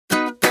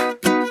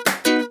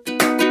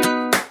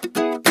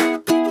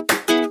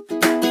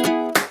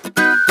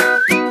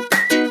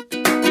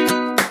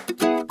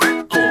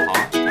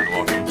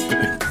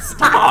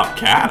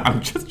at?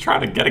 I'm just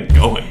trying to get it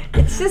going.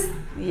 It's just,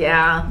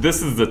 yeah.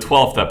 This is the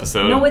 12th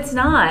episode. No, it's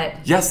not.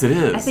 Yes, it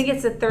is. I think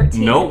it's the 13th.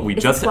 No, we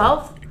it's just... the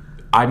 12th?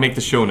 I make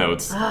the show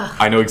notes.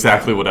 I know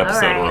exactly what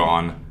episode right. we're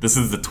on. This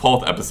is the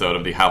 12th episode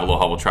of the Have a Little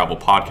Hubble Travel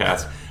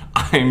podcast.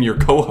 I'm your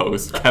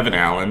co-host, Kevin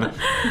Allen.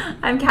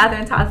 I'm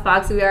Catherine Toth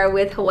Fox. We are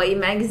with Hawaii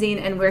Magazine,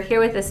 and we're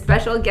here with a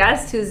special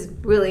guest who's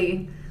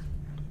really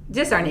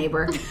just our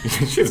neighbor.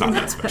 She's not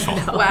that special.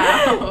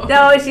 Wow.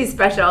 No, she's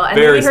special. And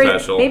Very maybe her,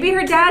 special. Maybe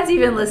her dad's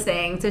even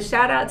listening. So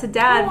shout out to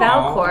Dad,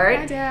 Valcourt.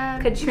 Hi,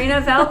 Dad.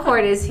 Katrina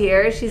Valcourt is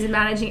here. She's the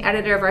managing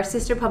editor of our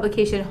sister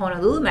publication,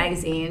 Honolulu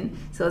Magazine.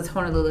 So it's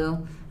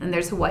Honolulu, and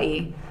there's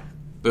Hawaii.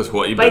 There's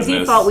Hawaii By business.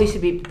 default, we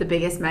should be the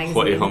biggest magazine.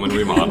 Hawaii Home and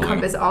Remodeling.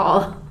 Encompass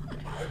all.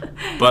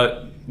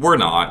 But we're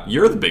not.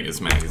 You're the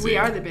biggest magazine. We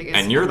are the biggest.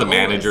 And you're the The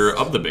manager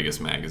oldest. of the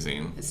biggest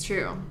magazine. It's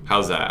true.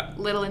 How's that?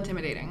 Little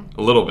intimidating.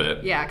 A little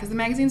bit. Yeah, because the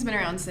magazine's been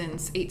around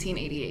since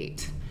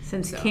 1888.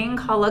 Since So. King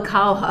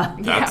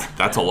Kalakaua.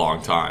 That's a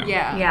long time.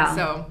 Yeah. Yeah.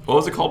 So What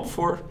was it called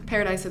before?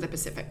 Paradise of the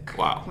Pacific.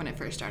 Wow. When it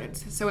first started.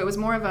 So it was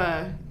more of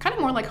a, kind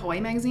of more like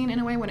Hawaii Magazine in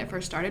a way when it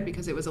first started,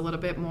 because it was a little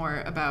bit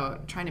more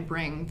about trying to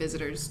bring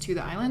visitors to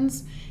the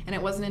islands. And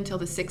it wasn't until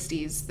the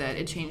 60s that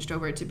it changed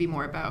over to be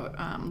more about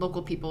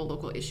local people,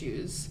 local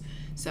issues.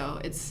 So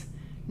it's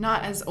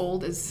not as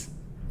old as,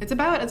 it's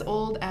about as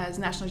old as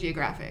National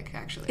Geographic,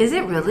 actually. Is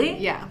it really?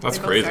 Yeah. That's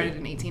they both crazy. started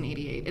in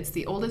 1888. It's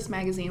the oldest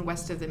magazine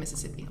west of the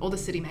Mississippi.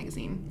 Oldest city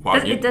magazine. Wow,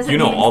 It doesn't you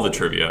know mean- all the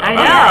trivia I about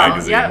know. your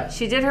magazine. Yep.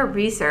 She did her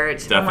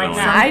research. Definitely. Unlike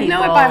Yeah, some I know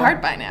it people. by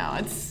heart by now.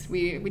 It's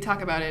we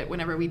talk about it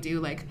whenever we do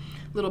like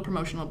little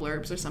promotional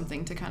blurbs or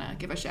something to kind of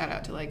give a shout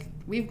out to like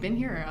we've been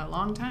here a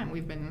long time.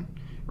 We've been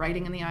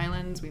writing in the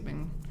islands. We've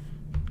been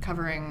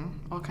covering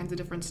all kinds of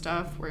different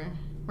stuff. We're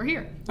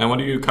here. And what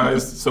do you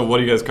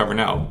guys cover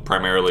now?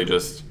 Primarily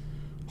just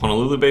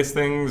Honolulu-based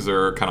things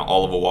or kind of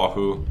all of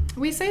Oahu?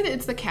 We say that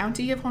it's the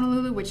county of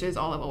Honolulu, which is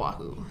all of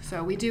Oahu.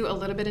 So we do a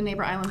little bit of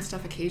neighbor island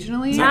stuff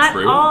occasionally. Is that Not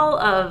true? all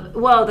of,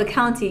 well, the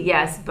county,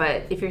 yes,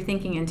 but if you're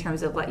thinking in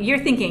terms of, like, you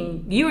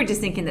were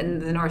just thinking that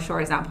the North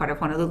Shore is not part of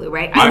Honolulu,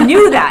 right? I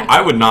knew that.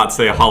 I would not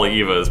say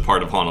Haleiwa is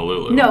part of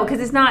Honolulu. No,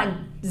 because it's not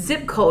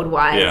zip code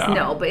wise, Yeah.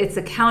 no, but it's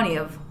the county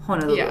of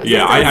Honolulu. Yeah. It's Yeah,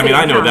 just I the mean,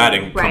 I city know that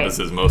county.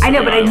 encompasses Right. most of I know,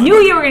 the but island. I knew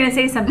you were going to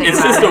say something It's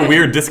about just it. a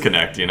weird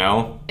disconnect, you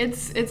know?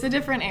 It's a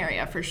different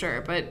area for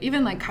sure, but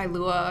even like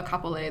Kailua,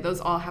 Kapolei, those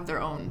all have their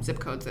own zip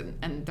codes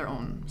and their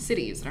own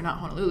cities. They're not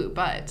Honolulu,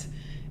 but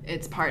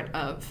it's part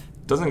of.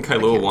 Doesn't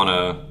Kailua want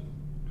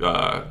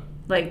to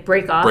Like,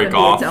 break off break and be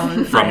off its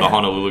own. from the Yeah.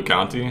 Honolulu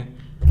County?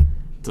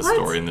 It's a What?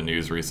 story in the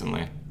news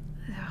recently.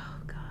 Oh,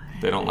 God.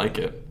 They don't like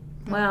it.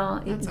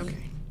 Well, That's okay.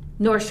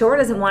 North Shore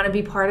doesn't want to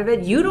be part of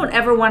it. You don't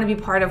ever want to be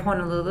part of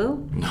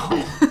Honolulu.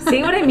 No.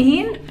 See what I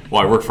mean?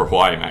 Well, I work for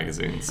Hawaii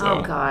Magazine, so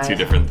Oh, God. two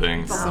different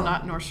things. It's also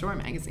not North Shore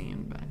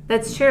magazine, but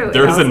That's true.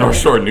 There is a Also- North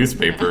Shore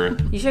newspaper.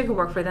 You should go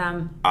work for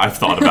them. I've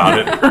thought about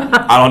it.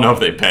 I don't know if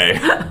they pay.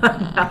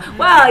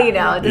 Well, you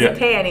know, it doesn't Yeah.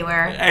 pay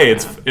anywhere. Hey,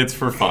 it's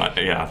for fun.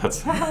 Yeah,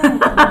 that's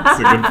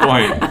a good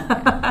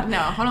point. no,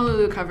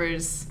 Honolulu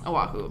covers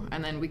Oahu,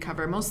 and then we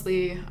cover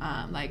mostly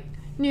like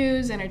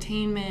news,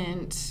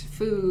 entertainment,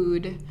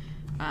 food,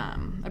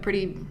 a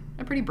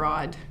pretty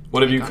broad.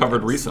 What have you take on covered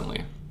things.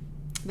 recently?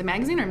 The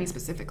magazine or me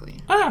specifically?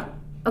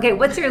 Okay,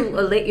 what's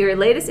your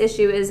latest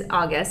issue is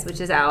August,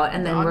 which is out,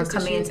 and then we're August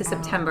coming issue into is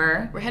out.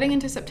 September, We're heading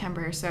into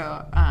September,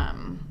 so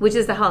which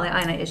is the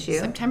Hale'aina issue.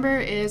 September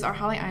is our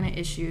Hale'aina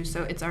issue.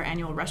 So it's our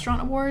annual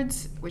restaurant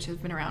awards, which has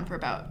been around for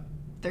about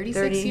 36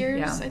 30, years,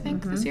 yeah. I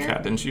think, this year.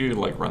 Kat, didn't you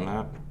run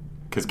that?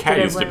 Because Kat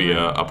Did I used to run be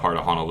that? a part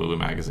of Honolulu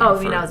Magazine. Oh,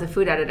 for, you know, as a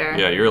food editor.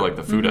 yeah, you're like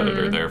the food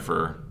editor there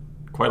for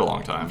quite a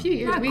long time. A few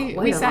years. Not We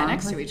quite a sat long,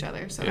 next but- to each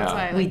other, so Yeah. that's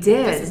why We like,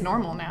 did. This is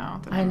normal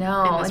now. that I I'm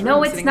know. in this No,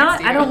 room it's sitting not.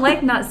 next to I you. don't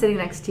like not sitting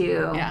next to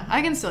you. Yeah,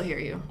 I can still hear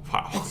you.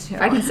 Wow.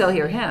 I can still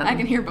hear him. I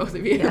can hear both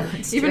of you, Yeah,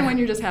 it's even true. when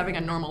you're just having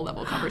a normal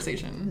level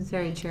conversation. It's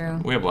very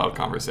true. We have loud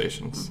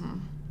conversations.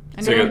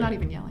 And So you you're got- not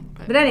even yelling.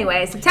 But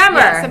anyway, September.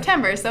 Yeah,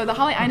 September. So the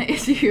Hale'aina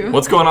issue.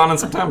 What's going on in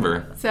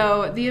September?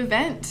 So the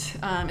event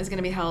is going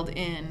to be held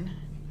in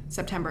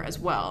September as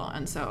well,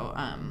 and so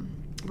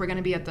we're going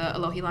to be at the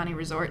Alohilani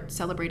Resort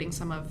celebrating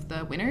some of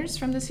the winners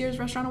from this year's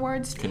restaurant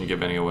awards. Can you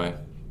give any away?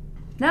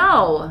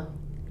 No.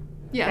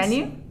 Yes. Can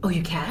you? Oh,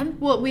 you can?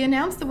 Well, we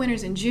announced the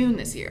winners in June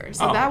this year,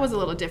 so Oh. that was a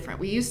little different.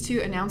 We used to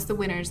announce the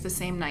winners the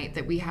same night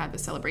that we had the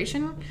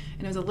celebration,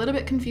 and it was a little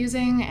bit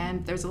confusing,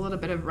 and there was a little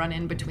bit of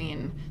run-in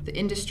between the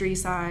industry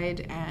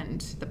side and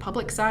the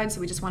public side,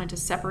 so we just wanted to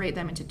separate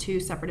them into two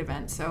separate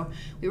events. So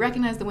we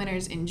recognized the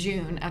winners in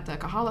June at the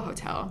Kahala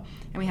Hotel,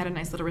 and we had a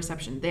nice little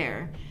reception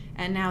there.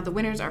 And now the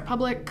winners are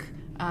public.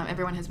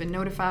 Everyone has been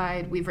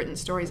notified. We've written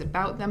stories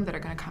about them that are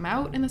going to come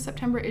out in the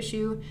September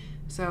issue.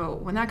 So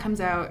when that comes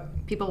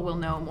out, people will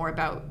know more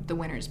about the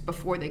winners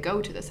before they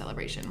go to the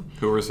celebration.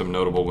 Who are some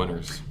notable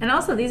winners? And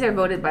also, these are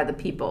voted by the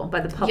people, by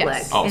the public.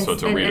 Yes. Oh, so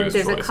it's a and reader's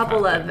there's a choice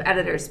couple kind of of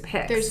editors'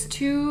 picks. There's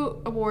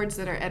two awards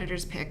that are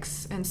editors'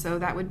 picks, and so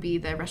that would be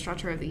the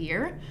Restaurateur of the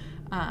Year,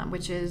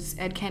 which is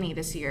Ed Kenny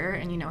this year,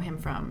 and you know him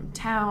from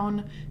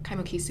Town,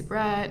 Kaimuki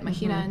Soubrette,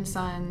 Mahina and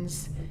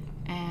Sons,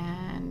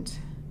 and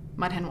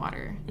Mud Hen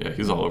Water. Yeah,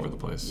 he's all over the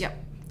place. Yep.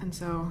 And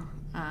so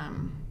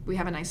we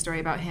have a nice story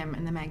about him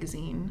in the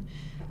magazine.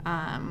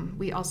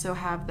 We also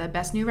have the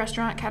Best New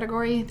Restaurant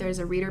category. There's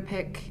a reader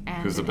pick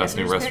and Who's the an best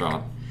new editor's pick.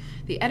 restaurant?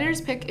 The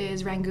editor's pick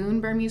is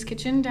Rangoon Burmese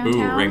Kitchen Ooh,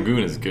 downtown.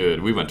 Rangoon is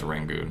good. We went to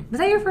Rangoon. Was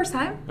that your first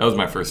time? That was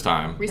my first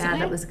time. Recently?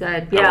 Yeah, that was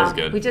good. That Yeah, was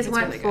good. we just It's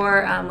went really good.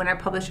 for when our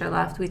publisher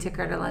left. We took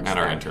her to lunch. And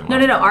our there. intern No,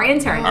 left. our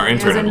intern. Our It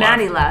was intern when left.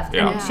 Maddie left,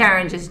 Yeah. and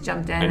Sharon just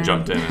jumped in. And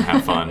jumped in and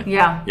had fun.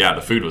 Yeah. Yeah,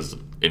 the food was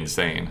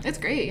insane. It's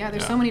great. Yeah,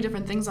 there's Yeah. so many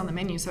different things on the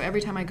menu. So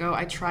every time I go,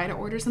 I try to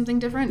order something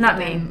different. Not but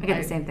me. then I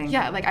get the same thing.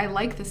 Yeah, like I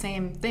like the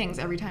same things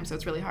every time, so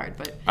it's really hard.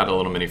 But I had a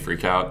little mini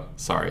freak out.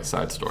 Sorry,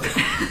 side story.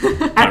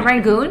 At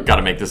Rangoon? Got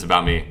to make this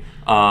about me.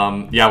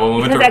 Yeah, when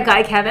we went Because to that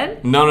guy Kevin?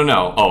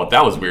 No. Oh,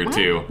 that was weird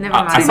too. Never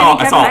I mind. saw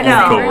Too many an Kevin-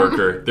 I old know.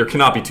 coworker. There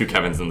cannot be two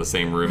Kevins in the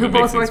same room. Who It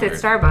makes both things worked at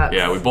weird. Starbucks.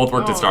 Yeah, we both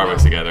worked at Oh, Starbucks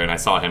no. together, and I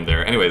saw him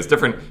there. Anyways,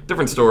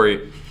 different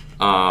story.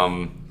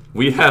 I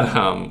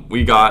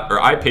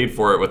paid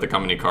for it with the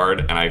company card,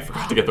 and I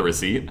forgot to get the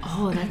receipt.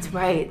 Oh, that's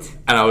right.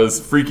 And I was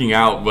freaking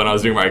out when I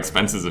was doing my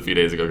expenses a few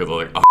days ago because I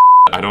was like, oh,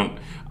 I don't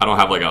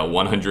have like a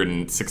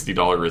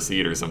 $160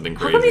 receipt or something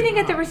How crazy. come you didn't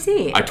get the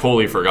receipt? I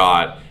totally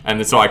forgot, and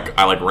then so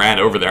I like ran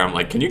over there. I'm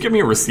like, "Can you give me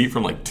a receipt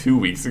from like 2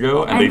 weeks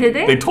ago?" And did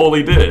they? They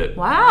totally did it.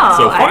 Wow,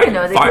 So I didn't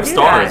know they five could do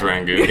stars, that.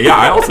 Rangoon. Yeah,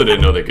 I also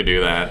didn't know they could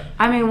do that.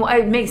 I mean,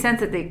 it makes sense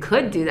that they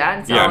could do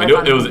that. So Yeah, I mean it's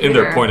on it was the in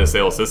their computer. point of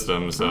sale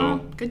system, so Oh,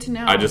 good to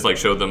know. I just like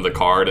showed them the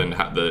card and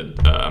the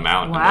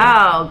amount.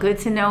 Wow, good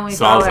to know we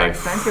So I follow was our like,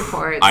 expense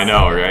reports. I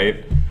know,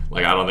 right?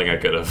 Like I don't think I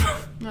could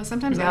have. No,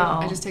 sometimes No.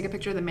 I just take a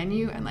picture of the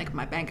menu and like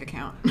my bank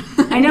account.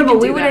 I know, You but can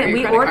we do that wouldn't. with We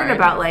your credit ordered card.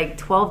 about like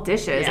 12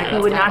 dishes. Yeah, like we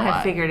that's would not not a have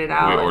lot. figured it We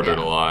out. ordered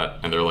yeah. a lot,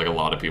 and there were like a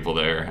lot of people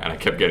there, and I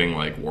kept getting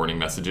like warning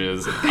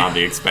messages on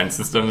the expense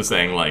system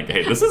saying like,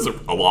 "Hey, this is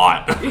a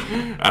lot,"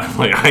 and I'm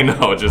like, "I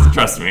know, just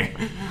trust me."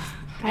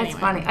 That's Anyway.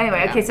 funny.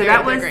 Anyway, Yeah, okay, so they're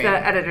that was great. the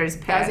editor's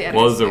pick. That was the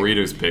What was the pick.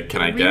 reader's pick?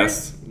 Can I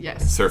Readers? guess?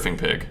 Yes. Surfing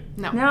Pig.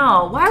 No.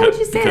 No, why would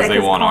you say Because that? they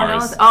won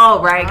Cornell's- ours.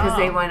 Oh, right, because Oh.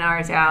 they won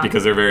ours, yeah.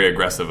 Because they're very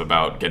aggressive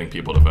about getting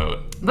people to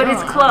vote. But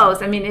it's No.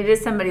 close. I mean, it is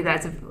somebody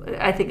that's,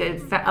 I think,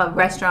 a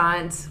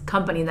restaurant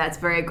company that's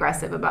very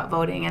aggressive about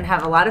voting and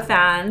have a lot of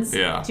fans.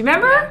 Yeah. Do you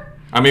remember?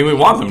 I mean, we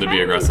want them to be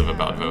aggressive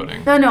about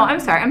voting. No, I'm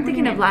sorry. I'm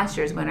thinking of last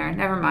year's winner.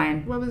 Never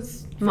mind. What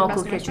was for Moku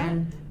best restaurant?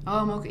 Kitchen.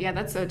 Oh, Moku. Yeah,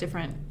 that's so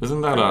different. Isn't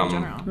that in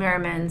general.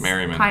 Merriman's.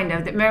 Merriman. Kind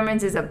of.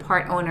 Merriman's is a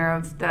part owner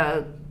of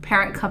the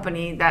parent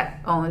company that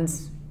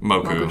owns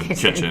Moku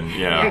Kitchen?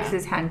 Yeah. Eric's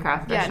is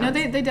handcraft Yeah, no,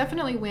 restaurants. they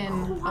definitely win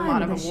a won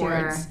lot of this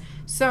awards. year?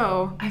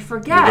 So I You're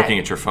forget. looking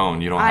at your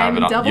phone. You don't have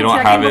I'm it. double You don't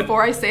have checking it.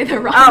 before I say the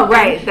wrong. Oh, thing.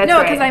 right, that's no,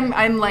 right. because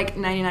I'm like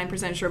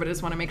 99% sure, but I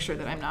just want to make sure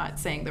that I'm not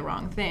saying the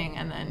wrong thing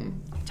and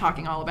then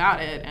talking all about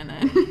it and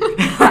then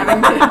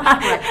having to.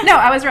 Right. No,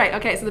 I was right.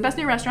 Okay, so the best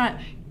new restaurant,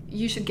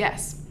 you should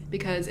guess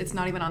because it's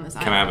not even on this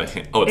island. Can I have a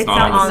hint? Oh, it's It's not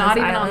not on It's on this. not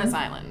this even on island? this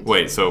island.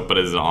 Wait, so but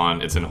is it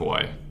on? It's in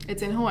Hawaii.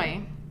 It's in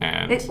Hawaii.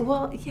 And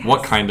Well, yes.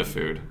 what kind of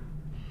food?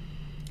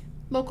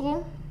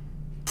 Local,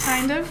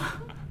 kind of.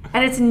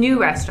 And it's a new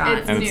restaurant.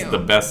 It's- And it's new. the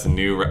best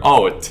new.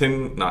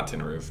 Not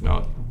Tin Roof.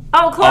 No.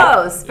 oh,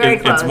 close. Very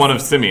close. It's one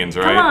of Simeon's,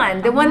 right? Come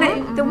on, the one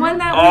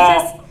that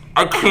we just.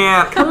 I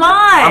can't. Come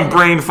on. I'm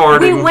brain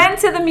farting. We went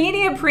to the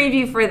media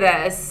preview for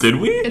this. Did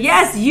we?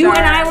 Yes, you and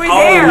I were Oh,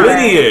 there.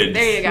 Lineage.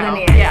 There you go.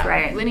 Lineage, yeah,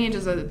 right. Lineage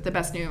is the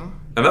best new.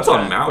 And that's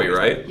on Maui,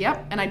 right?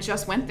 Yep, and I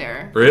just went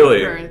there.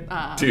 Really? For,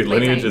 Dude, Labor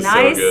Lineage Day. is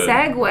Nice so good.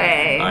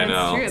 segue. I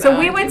know. true, So though.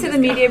 we I went to did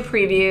the just media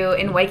preview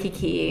in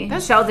Waikiki.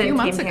 That's a Sheldon few came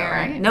months ago, here.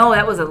 right? No,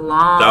 that was a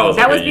long. That was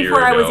like a year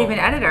before I was ago. even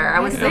editor. I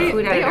was still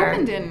food They editor.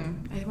 opened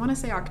in, I want to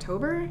say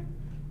October.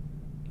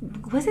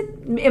 Was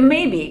it?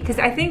 Maybe because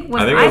I think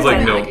when I think it was like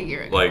went, no, like a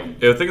year ago. like I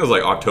think it was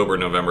like October,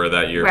 November of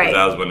that year. 'Cause Right.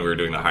 that was when we were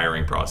doing the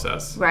hiring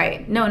process.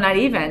 Right. No, not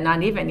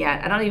even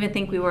yet. I don't even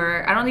think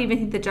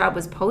the job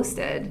was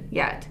posted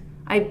yet.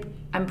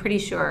 I'm pretty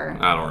sure.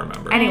 I don't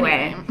remember.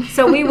 Anyway,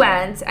 so we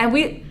went and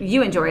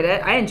you enjoyed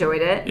it. I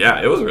enjoyed it.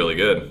 Yeah, it was really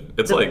good.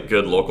 It's like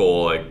good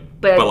local, like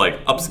But- but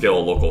like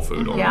upscale local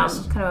food Yeah,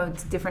 almost. kind of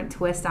a different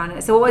twist on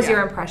it. So what was Yeah.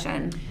 your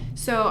impression?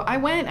 So I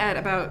went at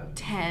about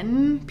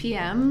 10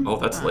 p.m. Oh,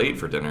 that's late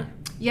for dinner.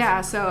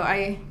 Yeah, so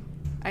I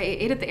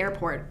ate at the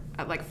airport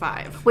at like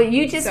 5. Wait,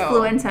 you just So-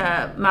 flew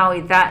into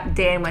Maui that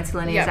day and went to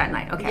Lineage Yep. that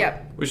night. Okay.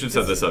 Yep. We should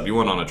set this up. You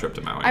went on a trip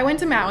to Maui. I went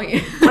to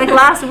Maui. Like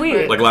last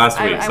week. like last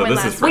week, I so went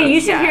this last is week. Wait, fresh. you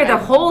should Yeah, hear the I-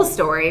 whole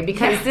story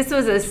because Yeah. this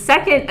was a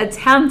second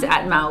attempt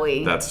at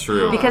Maui. That's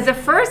true. Because the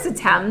first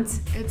attempt,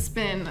 It's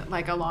been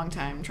like a long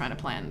time trying to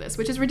plan this,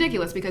 which is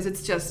ridiculous because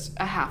it's just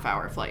a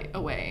half-hour flight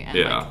away, and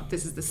Yeah. like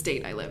this is the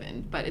state I live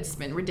in. But it's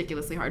been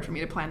ridiculously hard for me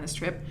to plan this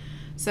trip.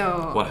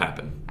 So What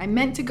happened? I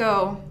meant to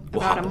go What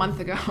about a happened? month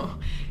ago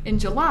in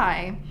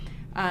July.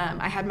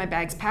 I had my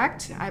bags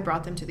packed. I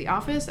brought them to the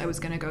office. I was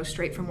going to go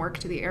straight from work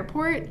to the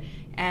airport.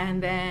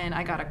 And then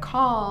I got a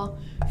call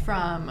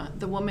from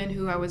the woman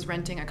who I was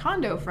renting a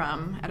condo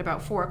from at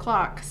about 4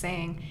 o'clock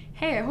saying,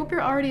 "Hey, I hope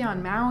you're already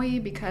on Maui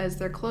because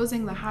they're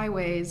closing the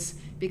highways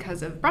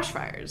because of brush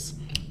fires."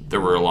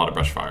 There were a lot of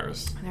brush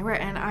fires. There were,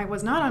 and I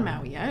was not on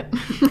Maui yet.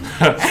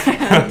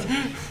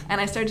 and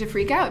I started to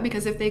freak out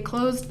because if they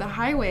closed the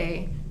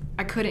highway,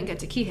 I couldn't get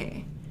to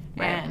Kihei.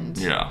 Right. And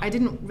Yeah. I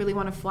didn't really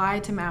want to fly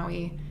to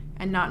Maui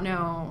and not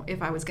know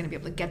if I was going to be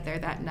able to get there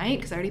that night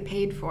because I already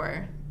paid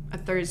for a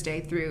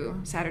Thursday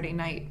through Saturday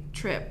night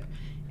trip,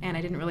 and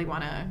I didn't really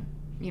want to,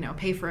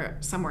 pay for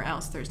somewhere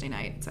else Thursday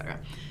night, etc.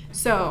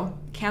 So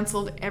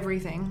canceled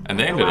everything. And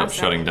they ended up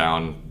shutting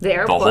down The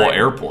airport. whole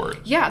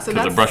airport. Yeah, so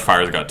because that's the brush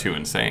fires got too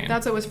insane.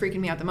 That's what was freaking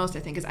me out the most, I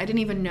think, is I didn't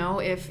even know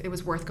if it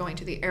was worth going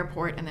to the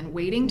airport and then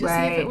waiting to see if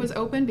Right. it was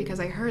open because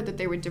I heard that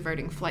they were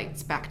diverting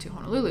flights back to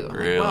Honolulu. I'm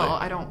Really? like, well,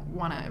 I don't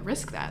want to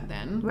risk that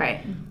then.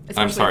 Right.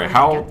 Especially I'm sorry, if I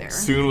have to how get there.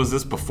 soon was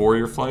this before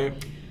your flight?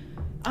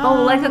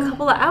 Oh, like a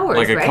couple of hours,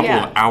 Like a right? couple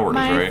of hours,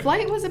 My right?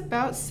 flight was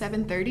about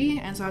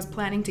 7:30, and so I was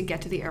planning to get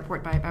to the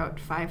airport by about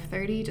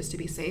 5:30 just to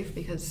be safe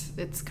because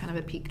it's kind of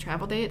a peak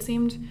travel day, it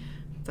seemed.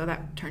 So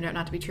that turned out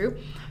not to be true.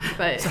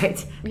 But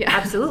Right. yeah.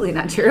 Absolutely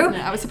not true.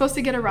 I was supposed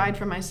to get a ride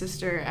from my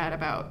sister at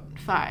about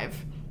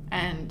 5,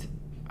 and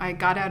I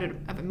got out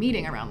of a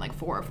meeting around like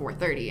 4 or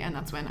 4:30, and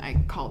that's when I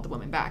called the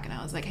woman back, and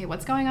I was like, hey,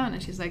 what's going on?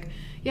 And she's like,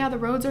 yeah, the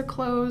roads are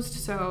closed,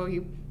 so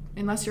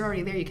unless you're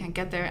already there, you can't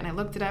get there. And I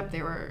looked it up.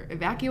 They were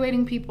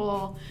evacuating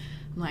people.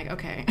 I'm like,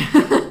 okay.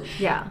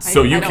 Yeah.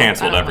 So you don't-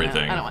 canceled I don't wanna-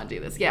 everything. I don't want to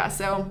do this. Yeah,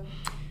 so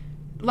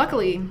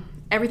luckily,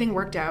 everything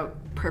worked out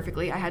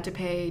perfectly. I had to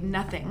pay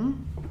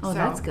nothing. Oh, So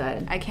that's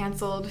good. I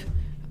canceled,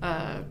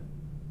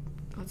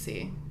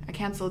 I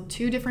canceled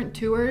 2 different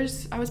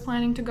tours I was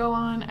planning to go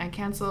on. I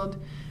canceled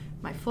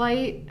my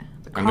flight,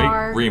 the And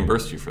car. they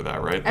reimbursed you for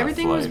that, right? That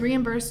Everything was flight.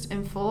 reimbursed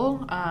in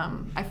full.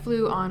 I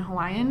flew on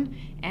Hawaiian,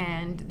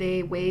 and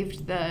they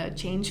waived the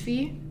change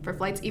fee for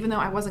flights, even though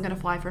I wasn't going to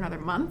fly for another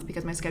month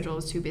because my schedule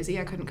was too busy.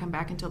 I couldn't come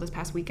back until this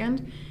past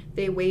weekend.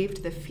 They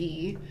waived the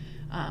fee,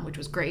 which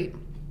was great.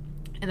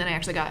 And then I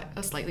actually got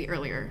a slightly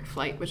earlier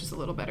flight, which is a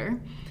little better.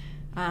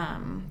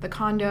 The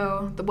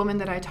condo, the woman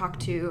that I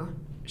talked to,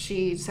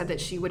 she said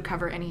that she would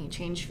cover any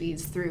change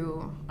fees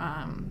through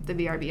the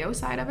VRBO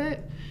side of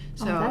it.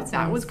 So that's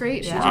that nice. was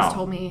great. She Yeah. just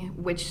told me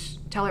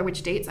tell her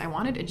which dates I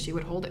wanted, and she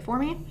would hold it for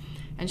me.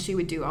 And she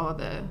would do all of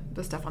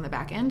the stuff on the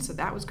back end. So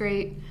that was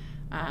great.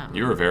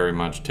 You were very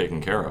much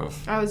taken care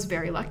of. I was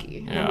very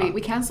lucky. Yeah. And we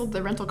canceled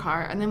the rental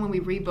car, and then when we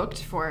rebooked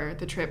for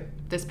the trip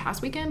this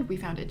past weekend, we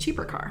found a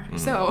cheaper car.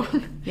 So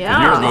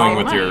Yeah. You were going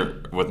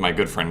Oh, with my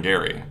good friend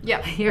Gary.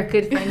 yeah. Your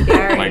good friend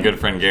Gary. My good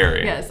friend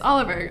Gary. Yes,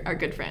 Oliver, our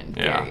good friend,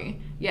 Yeah. Gary.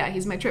 Yeah,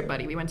 he's my trip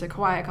buddy. We went to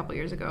Kauai a couple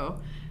years ago,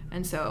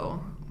 and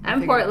so... I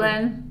And figured-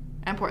 Portland.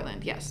 And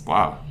Portland, yes.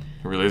 Wow.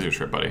 He really is your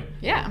trip buddy.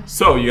 Yeah.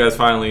 So you guys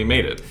finally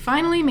made it.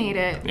 Finally made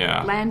it.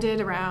 Yeah.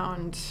 Landed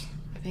around,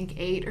 I think,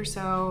 8 or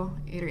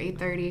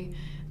 8:30.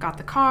 Got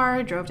the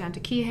car, drove down to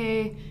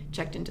Kihei,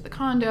 checked into the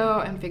condo,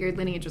 and figured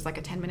Lineage was like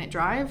a 10-minute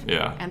drive.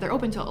 Yeah. And they're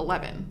open till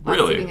 11. Last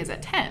Really? seating is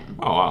at 10.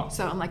 Oh, wow.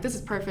 So I'm like, this is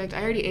perfect.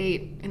 I already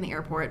ate in the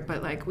airport,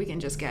 but like we can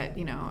just get,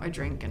 a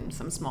drink and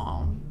some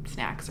small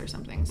snacks or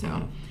something. So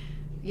Mm-hmm.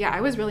 yeah,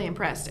 I was really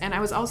impressed. And I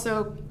was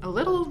also a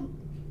little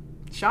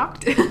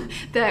shocked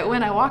that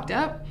when I walked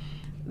up,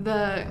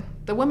 the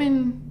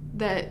woman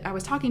that I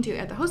was talking to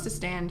at the hostess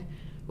stand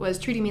was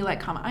treating me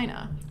like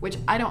Kama'aina, which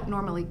I don't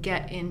normally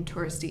get in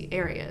touristy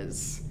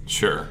areas.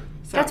 Sure.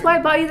 So That's why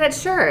I bought you that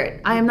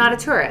shirt. I am not a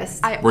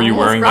tourist. I Were you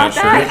almost wearing brought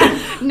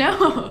that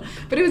No,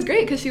 but it was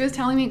great because she was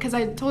telling me, because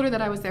I told her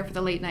that I was there for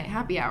the late night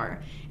happy hour,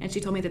 and she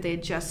told me that they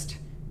had just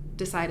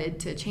decided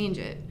to change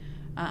it.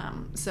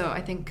 So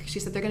I think she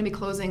said they're going to be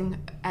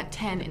closing at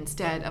 10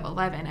 instead of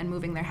 11 and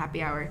moving their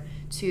happy hour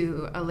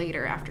to a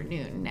later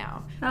afternoon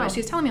now. Oh. But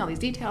she's telling me all these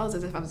details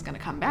as if I was going to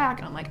come back,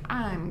 and I'm like,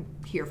 I'm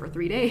here for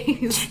 3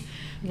 days.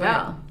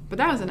 Yeah. But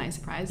that was a nice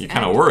surprise. You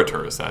kind of And- were a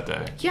tourist that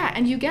day. Yeah,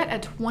 and you get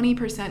a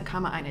 20%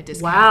 Kama'aina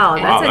discount. Wow,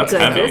 And- that's Wow, a that's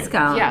good heavy.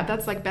 discount. yeah,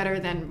 that's like better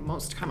than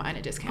most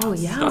Kama'aina discounts. Oh,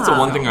 yeah. That's the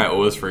one thing I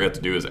always forget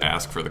to do is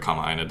ask for the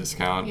Kama'aina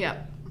discount. Yeah.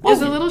 Well,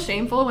 It's a little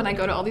shameful when I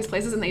go to all these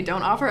places and they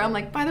don't offer. I'm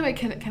like, by the way,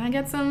 can I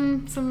get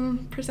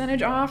some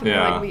percentage off? And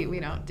Yeah. they're like, we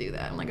don't do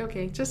that. I'm like,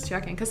 okay, just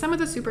checking. Because some of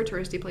the super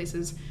touristy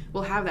places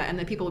will have that. And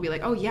then people will be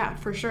like, oh, yeah,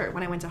 for sure.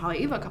 When I went to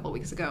Haleiwa a couple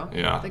weeks ago,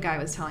 Yeah. the guy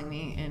was telling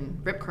me in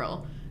Rip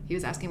Curl, he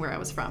was asking where I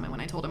was from. And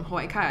when I told him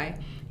Hawaii Kai,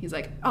 he's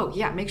like, oh,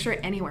 yeah, make sure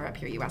anywhere up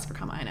here you ask for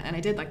Kama'aina. And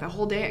I did, like, the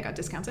whole day I got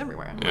discounts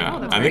everywhere. I'm Yeah. like, oh,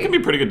 that's And they great. can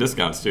be pretty good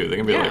discounts too. They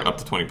can be Yeah. like up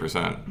to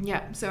 20%.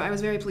 Yeah, so I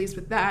was very pleased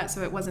with that.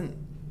 So it wasn't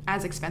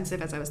as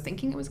expensive as I was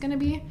thinking it was going to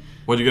be.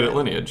 What'd you get at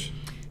Lineage?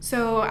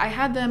 So I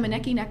had the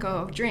Maneki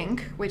Neko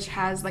drink, which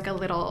has like a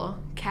little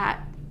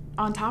cat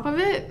on top of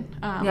it,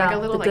 Yeah, like a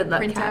little the like good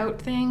luck printout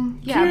cat. thing.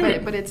 Yeah,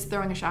 Cute. but it's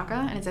throwing a shaka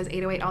and it says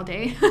 808 all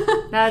day.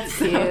 That's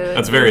cute.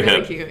 That's very It's really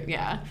hip. cute.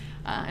 Yeah,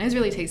 and it's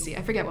really tasty.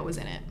 I forget what was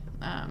in it,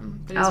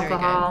 but it's very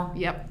Alcohol.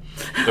 good. Yep.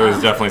 There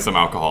was definitely some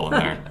alcohol in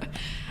there.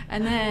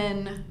 And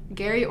then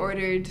Gary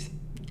ordered.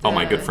 Oh,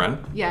 my good friend?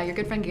 Yeah, your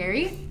good friend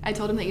Gary. I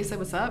told him that you said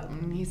what's up,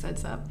 and he said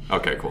sup.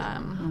 Okay, cool. Oh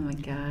my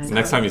god.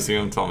 Next time you see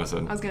him, tell him I said,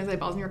 I was gonna say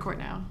balls in your court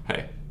now.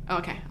 hey. Oh,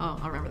 okay. I'll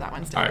remember that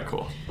one still. All right,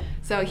 cool.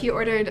 So he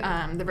ordered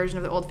the version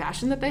of the old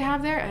fashioned that they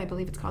have there. I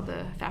believe it's called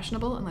the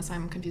Fashionable, unless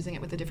I'm confusing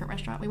it with a different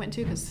restaurant we went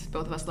to, because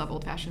both of us love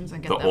old fashions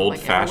and get The them old like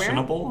everywhere.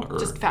 fashionable? Or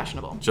Just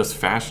fashionable. Just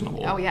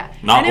fashionable. Oh yeah.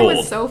 Not and it old.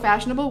 was so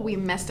fashionable, we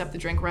messed up the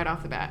drink right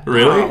off the bat.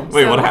 Really? Oh.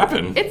 Wait, So what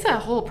happened? It's a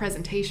whole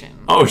presentation.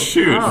 Oh,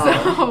 shoot.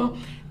 So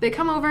they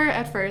come over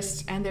at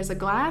first, and there's a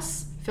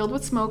glass filled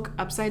with smoke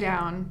upside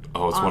down.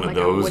 Oh, it's on, one of like, a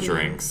those wooden-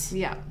 drinks.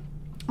 Yeah,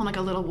 on like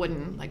a little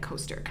wooden like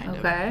coaster kind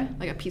Okay. of,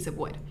 like a piece of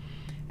wood.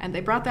 And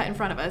they brought that in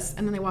front of us,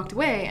 and then they walked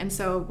away. And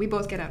so we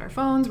both get out our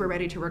phones. We're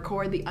ready to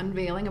record the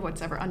unveiling of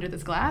what's ever under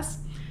this glass.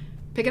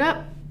 Pick it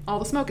up. All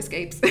the smoke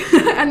escapes,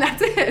 and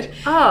that's it.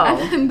 Oh.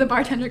 And then the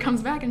bartender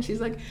comes back, and she's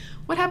like,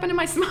 "What happened to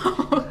my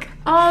smoke?"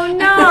 Oh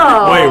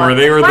no! Wait, were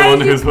they the Why one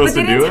did who's supposed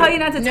but to they do didn't tell it? you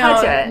not to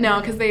touch it. No,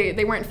 because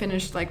they weren't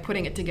finished like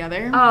putting it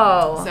together.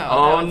 Oh. So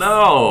Oh, that was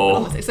no.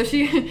 a mistake. So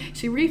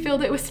she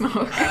refilled it with smoke,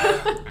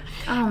 Oh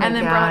my and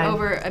then brought God.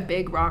 over a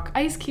big rock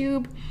ice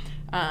cube,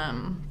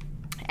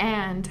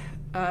 and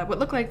what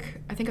looked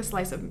like, I think, a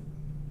slice of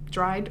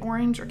dried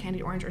orange or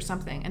candied orange or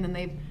something, and then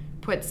they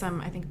put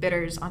some, I think,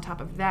 bitters on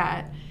top of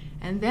that,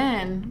 and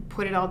then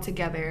put it all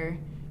together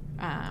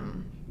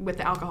with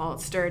the alcohol,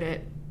 stirred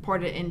it,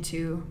 poured it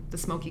into the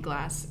smoky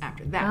glass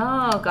after that.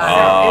 Oh So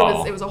god.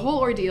 Oh. it was a whole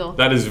ordeal.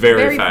 That is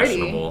very pretty.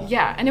 fashionable.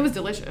 Yeah, and it was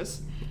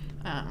delicious.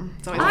 So I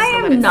just let it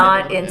am sit a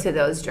not little into bit.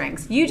 those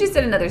drinks. You just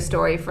did another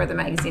story for the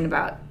magazine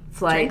about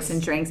flights Drinks?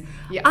 and drinks.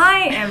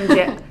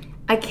 Yes.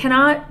 I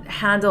cannot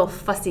handle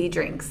fussy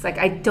drinks. Like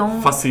I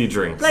don't Fussy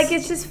drinks. like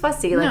it's just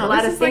fussy. Like No, a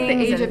lot this of is like the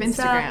things age of and Instagram,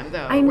 stuff.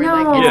 though. I where,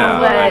 know, like, it's Yeah, all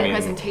about I mean-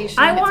 presentation.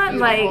 I it's want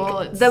beautiful,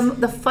 like it's-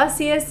 the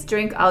fussiest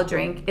drink I'll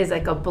drink is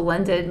like a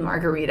blended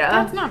margarita.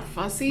 That's not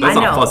fussy. That's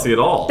I not know. fussy at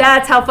all.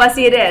 That's how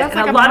fussy it is. That's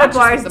And like a a lot of matcha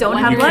bars with a don't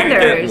blend. have you can't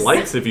blenders. get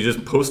lights if you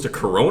just post a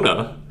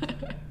Corona.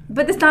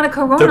 But it's not a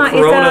Corona. The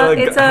Corona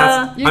it's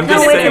has- a You I'm can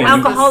just no, it's saying. an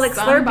alcoholic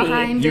Sun Slurpee.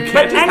 behind You it.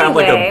 can't just have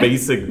like a Anyway,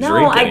 basic no,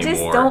 drink I anymore.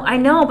 just don't. I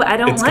know, but I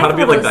don't It's like gotta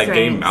be all like those that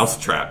game drinks.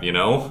 Mousetrap, you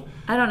know?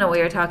 I don't know what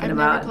you're talking I've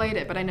about. never played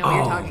it, but I know what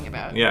you're talking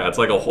about. Yeah, it's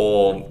like a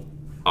whole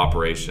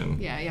operation.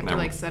 Yeah, you have Never-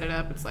 to like set it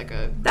up. It's like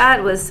a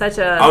That was such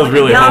a I was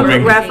really young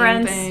hoping-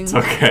 reference. thing. It's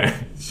okay.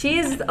 She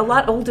is a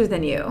lot older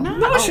than you.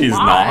 No, A she's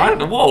lot.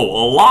 not. Whoa,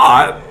 a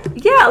lot.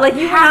 Yeah, like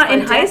you were Half not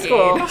in a high decade.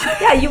 school.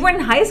 Yeah, you were in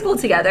high school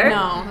together.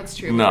 No, that's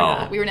true. No. We were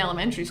not. We were in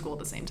elementary school at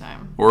the same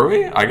time. Were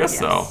we? I guess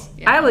so. Yes.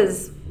 Yeah. I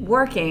was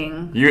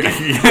working You.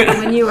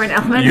 when you were in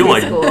elementary You,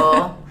 like-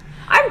 school.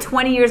 I'm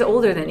 20 years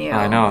older than you.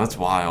 I know, that's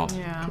wild.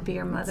 Yeah. Could be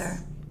your mother.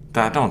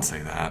 Don't say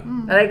that.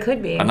 But I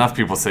could be. Enough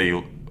people say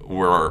you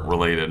were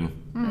related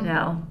I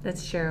know,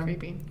 that's true.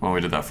 Creepy. when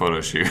we did that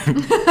photo shoot. Yeah,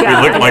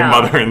 we looked I like know.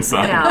 mother and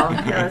son. I know.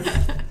 That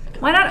was-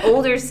 why not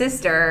older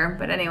sister?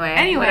 But anyway,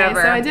 Anyway,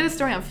 whatever. so I did a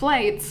story on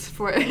flights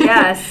for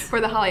Yes. for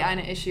the Holly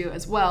Ina issue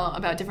as well,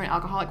 about different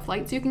alcoholic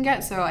flights you can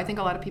get. So I think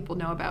a lot of people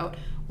know about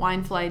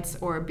wine flights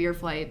or beer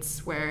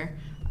flights, where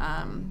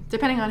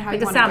depending on how Like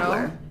you a want to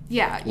sampler. go.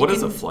 Yeah. What you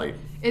is a can- flight?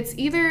 It's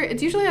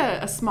usually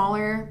a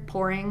smaller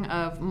pouring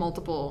of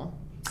multiple.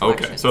 Okay,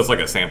 selections. so it's like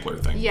a sampler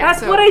thing. Yeah,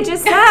 That's so- what I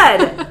just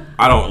said.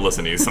 I don't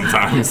listen to you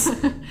sometimes.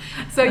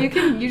 So you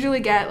can usually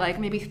get like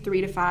maybe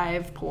 3 to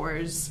 5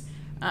 pours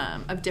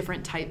of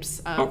different types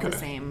of Okay. the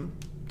same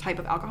type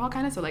of alcohol,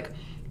 kind of. So like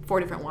 4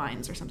 different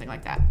wines or something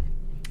like that.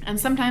 And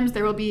sometimes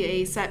there will be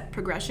a set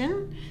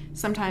progression.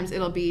 Sometimes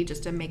it'll be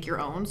just a make your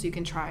own, so you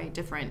can try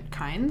different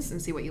kinds and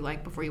see what you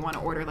like before you want to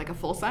order like a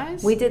full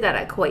size. We did that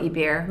at Kauai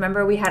Beer.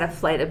 Remember, we had a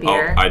flight of Oh,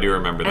 beer. I do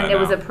remember that. and it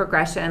was now. a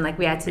progression. Like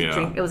we had to Yeah.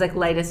 drink. It was like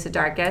lightest to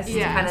darkest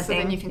yeah, kind of so thing.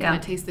 then you can Yeah. kind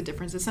of taste the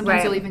differences. Sometimes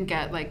Right. you'll even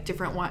get like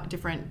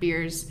different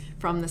beers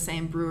from the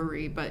same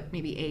brewery, but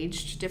maybe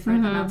aged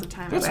different amounts of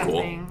time. That's or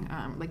cool. something.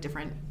 Like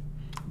different.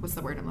 What's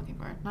the word I'm looking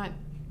for?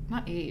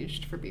 Not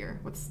aged for beer.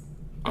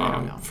 I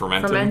don't know.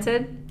 fermented.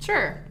 fermented.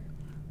 Sure,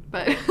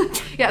 but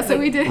yeah. So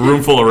we did.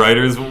 Room full of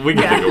writers. We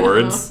can Yeah. think of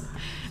words.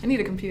 I need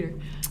a computer.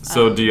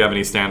 So, do you have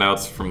any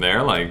standouts from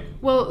there? Like,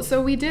 Well,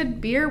 so we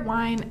did beer,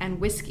 wine, and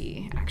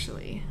whiskey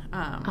actually.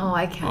 Oh,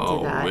 I can't Oh,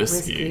 do that.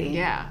 whiskey.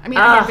 Yeah, I mean,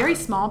 I Ugh. had very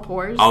small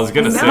pours. I was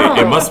gonna say, No.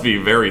 it must be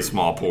very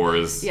small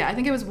pours. Yeah, I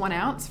think it was 1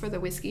 ounce for the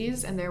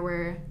whiskeys, and there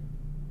were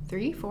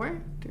 3,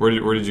 4. Where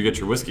did you get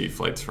your whiskey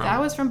flights from? That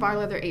was from Bar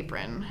Leather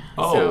Apron.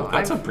 oh, So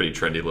that's I've- a pretty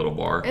trendy little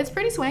bar. It's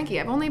pretty swanky.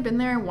 I've only been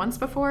there once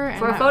before. And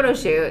For a that- photo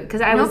shoot,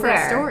 because I No, was for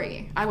there. a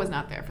story. I was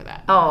not there for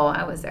that. Oh,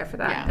 I was there for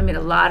that. Yeah. I made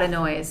a lot of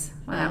noise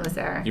when I was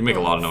there. You make a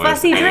lot of noise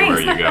Fussy anywhere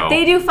drinks. you go.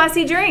 They do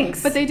fussy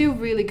drinks. But they do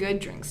really good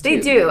drinks, They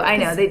too. do. I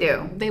know they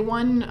do. They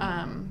won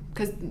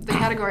because the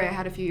category I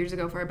had a few years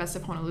ago for our Best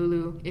of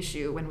Honolulu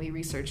issue, when we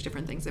researched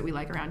different things that we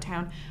like around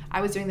town,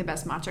 I was doing the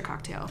best matcha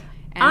cocktail.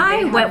 And I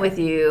they went have- with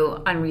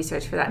you on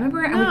research for that.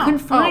 Remember, and we No. couldn't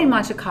find Oh.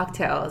 matcha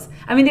cocktails.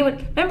 I mean, they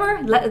would.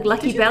 Remember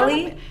Lucky Did you have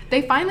Belly? it?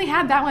 They finally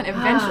had that one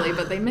eventually,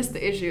 but they missed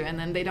the issue, and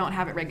then they don't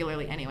have it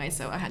regularly anyway,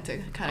 so I had to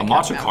kind a of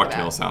matcha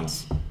cocktail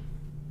sounds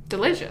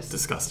delicious.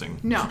 disgusting.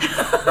 No.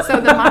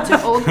 So the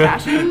matcha old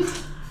fashioned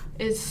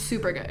is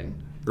super good.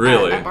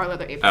 Really? At Bar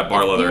Leather Apron. At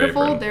Bar It's Leather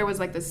beautiful. Apron. There was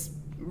like this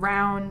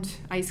round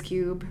ice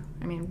cube.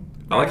 I mean,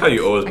 I like how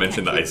you always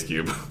mention the ice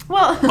cube.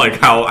 Well, Like,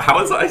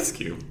 how is the ice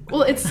cube?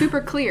 well, it's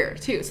super clear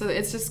too, so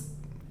it's just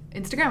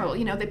Instagrammable.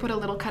 You know, they put a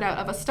little cutout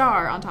of a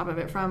star on top of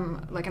it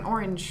from like an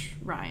orange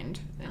rind,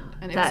 and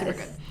it was That super is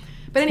good.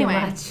 But anyway,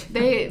 much.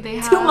 they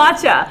have Too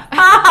matcha.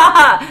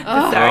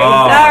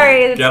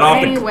 Sorry. Get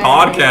off the Anyway,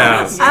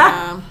 podcast.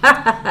 yeah.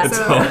 It's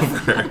So-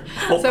 over.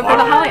 So for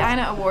the Holly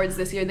Ina Awards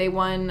this year, they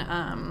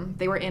won.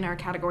 They were in our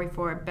category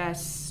for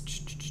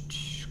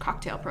best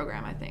cocktail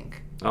program, I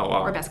think, Oh,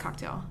 wow. or best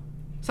cocktail,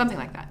 something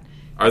like that.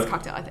 Are, Best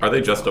cocktail, I think. are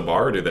they just a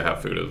bar or do they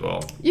have food as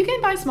well? You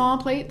can buy small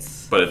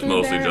plates, But it's food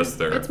mostly there. just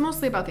their- It's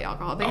mostly about the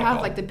alcohol. They have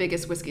Alcohol. like the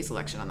biggest whiskey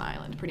selection on the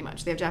island, pretty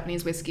much. They have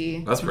Japanese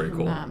whiskey. That's pretty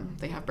cool.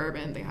 They have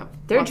bourbon. They have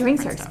Their lots of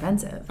drinks are different stuff.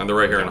 expensive. And they're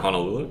right here in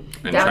Honolulu?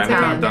 In Downtown.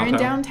 Chinatown? They're in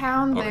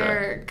downtown. Okay.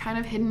 They're kind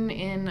of hidden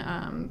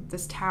in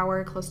this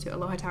tower close to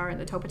Aloha Tower and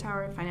the Topa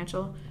Tower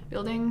financial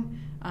building.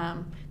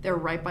 They're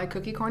right by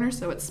Cookie Corner,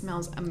 so it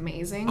smells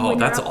amazing. Oh, when you're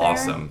that's up there.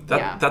 awesome.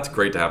 Yeah. That's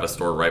great to have a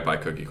store right by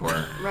Cookie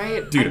Corner.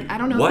 Right? Dude, I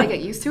don't know what- if they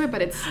get used to it,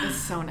 but it's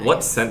so nice.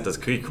 What scent does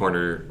Cookie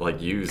Corner like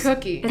use?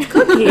 Cookie. It's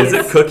cookies. Is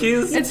it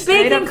cookies? It's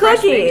baking straight up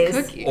fresh baked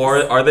cookies. cookies. Or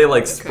are they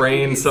like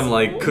spraying Cookies. some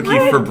like cookie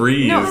What?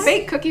 Febreze? No,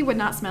 fake cookie would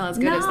not smell as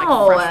good as like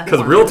No. fresh. Because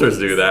warm realtors cookies.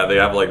 do that. They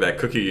have like that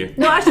cookie.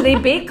 No, actually, they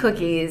bake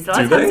cookies. A lot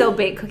Do of times they? they'll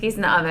bake cookies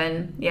in the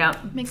oven. Yeah.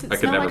 Makes it I could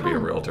smell never like be a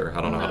home. realtor.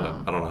 I don't know how to.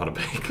 No. I don't know how to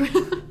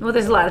bake. Well,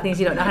 there's a lot of things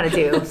you don't know how to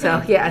do.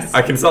 So yes.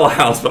 I can sell a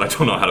house, but I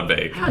don't know how to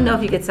bake. I don't know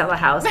if you could sell a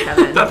house,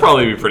 Kevin. That'd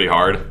probably be pretty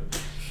hard.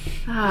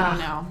 I don't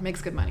know.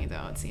 Makes good money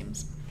though, it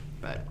seems.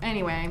 But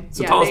anyway.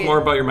 So yeah, tell us they-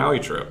 more about your Maui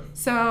trip.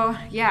 So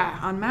yeah,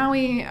 on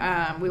Maui, we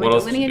What went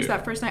else to did you Lineage do?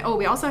 that first night. Oh,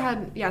 we also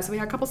had so we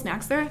had a couple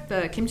snacks there.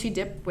 The kimchi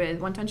dip with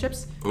wonton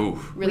chips. Ooh,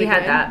 Really we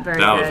had good. that very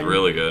that good. was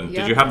really good. Did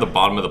Yep. you have the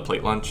bottom of the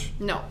plate lunch?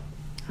 No,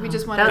 we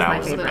just wanted That to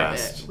was a my little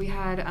favorite.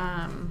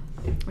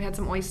 bit. We had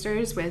some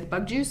oysters with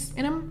bug juice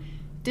in them.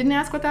 Didn't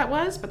ask what that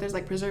was, but there's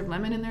like preserved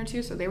lemon in there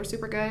too, so they were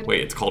super good. Wait,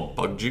 it's called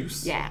bug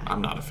juice? Yeah.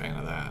 I'm not a fan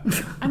of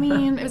that. I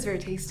mean, it was very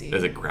tasty.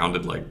 Is it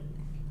grounded like?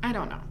 I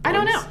don't know. I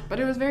don't know, Bugs? but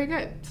it was very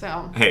good.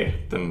 So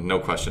Hey, then no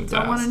questions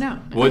Don't asked. wanna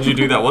know. What'd you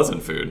do that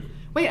wasn't food?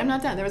 wait, I'm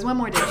not done. There was one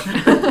more dish.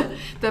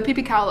 The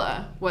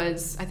pipikala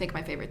was, I think,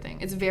 my favorite thing.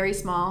 It's very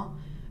small,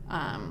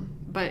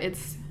 but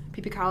it's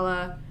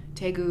pipikala,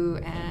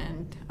 tegu,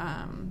 and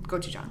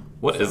gochujang.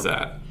 What is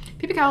that?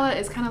 Pipikala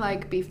is kind of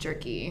like beef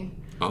jerky.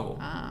 Oh,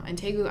 And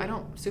tegu, I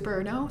don't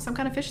super know. Some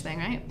kind of fish thing,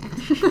 right?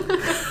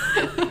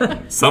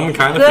 some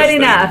kind of Good fish thing.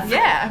 enough.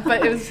 yeah,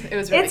 but it was really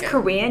It's good.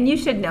 Korean. You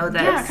should know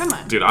this. Yeah, come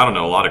on. Dude, I don't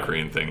know a lot of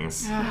Korean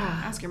things.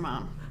 Ask your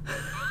mom.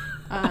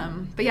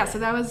 But yeah, so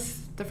that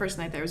was the first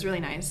night there. It was really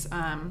nice.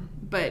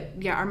 But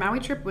yeah, our Maui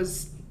trip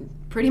was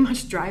pretty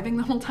much driving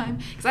the whole time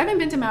because I haven't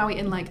been to Maui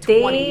in like 20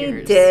 They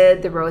years.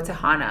 did the road to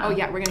Hana. Oh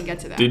yeah, we're gonna get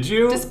to that. Did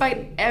you?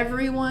 Despite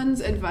everyone's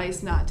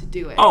advice not to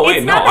do it. Oh wait,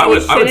 It's no, not that I you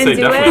would say shouldn't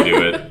definitely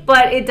do it.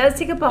 But it does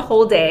take up a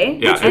whole day.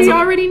 Yeah, which it's we a-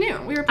 already knew.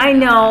 We were. I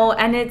planning on know,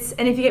 and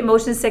if you get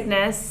motion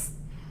sickness,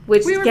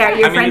 which We were Gary, fine.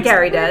 your I mean, friend it's-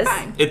 Gary we were does.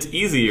 fine. It's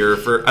easier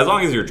for as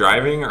long as you're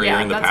driving or Yeah,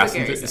 you're in the that's what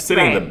Gary passenger. said.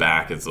 Sitting in the Right.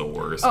 back is the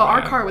worst. Oh,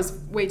 our man. car was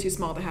way too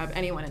small to have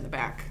anyone in the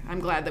back. I'm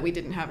glad that we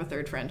didn't have a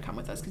third friend come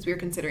with us because we were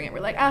considering it. We're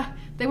like,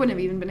 they wouldn't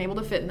have even been able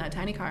to fit in that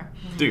tiny car.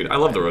 Dude, I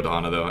love the road to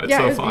Hana though. It's Yeah,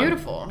 so it was fun.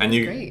 beautiful. And It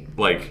you was great.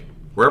 like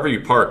wherever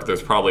you park,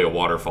 there's probably a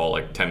waterfall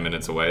like 10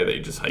 minutes away that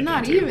you just hike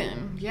Not into.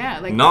 even. Yeah,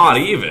 like Not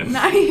even.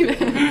 Not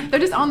even. They're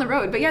just on the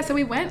road. But yeah, so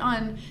we went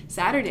on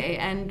Saturday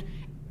and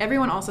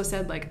everyone also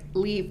said like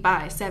leave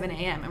by 7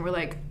 a.m. and we're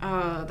like,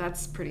 oh,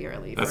 that's pretty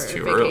early That's for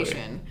too a early.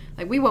 vacation.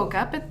 Like we woke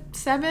up at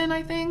 7,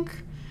 I think,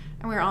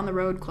 and we were on the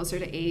road closer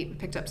to 8. We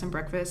picked up some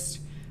breakfast.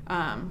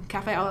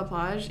 Cafe a la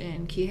Plage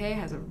in Kihei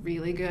has a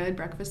really good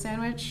breakfast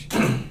sandwich.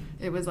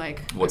 It was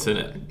like What's in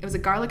it? It was a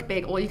garlic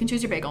bagel. Well, you can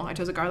choose your bagel. I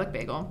chose a garlic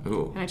bagel.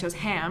 Ooh. And I chose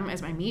ham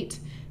as my meat.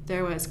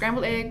 There was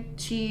scrambled egg,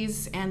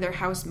 cheese, and their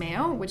house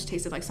mayo, which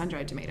tasted like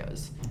sun-dried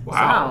tomatoes.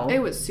 Wow. It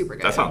was super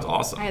good. That sounds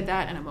awesome. I had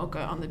that and a mocha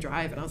on the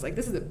drive, and I was like,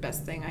 this is the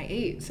best thing I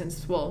ate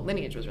since, well,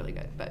 Lineage was really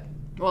good, but,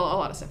 well, a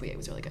lot of stuff we ate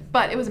was really good.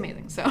 But it was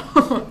amazing.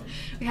 So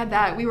we had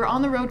that. We were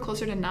on the road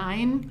closer to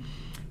 9.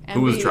 And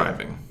Who was we-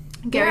 driving?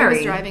 Gary was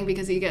Gary. driving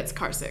because he gets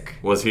car sick.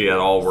 Was he at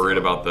all worried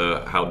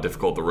about how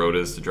difficult the road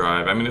is to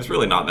drive? I mean, it's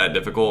really not that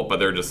difficult, but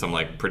there are just some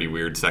like pretty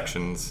weird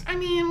sections. I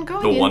mean,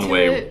 going The into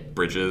one-way it,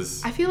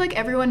 bridges. I feel like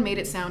everyone made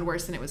it sound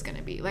worse than it was going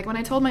to be. Like when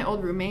I told my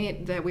old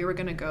roommate that we were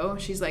going to go,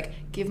 she's like,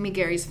 give me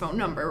Gary's phone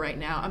number right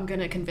now. I'm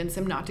going to convince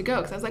him not to go.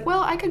 Because I was like,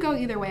 well, I could go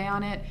either way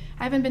on it.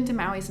 I haven't been to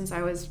Maui since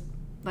I was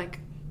like,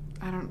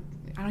 I don't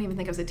even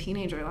think I was a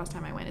teenager last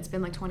time I went. It's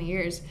been like 20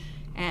 years.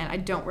 And I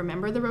don't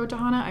remember the road to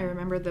Hana. I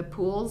remember the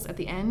pools at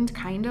the end,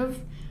 kind of.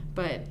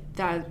 But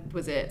that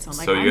was it. So I'm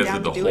like, So you I'm guys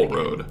down did to the do it whole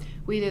again. road?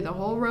 We did the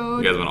whole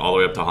road. You guys went all the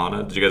way up to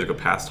Hana? Did you guys go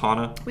past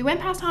Hana? We went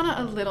past Hana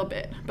a little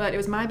bit, but it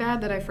was my bad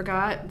that I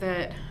forgot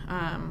that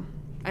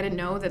I didn't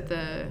know that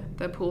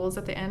the pools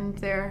at the end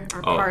there are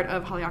Oh. part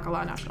of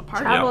Haleakala National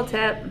Park. Travel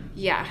tip.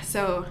 Yeah,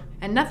 so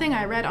And nothing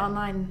I read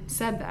online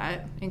said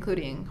that,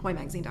 including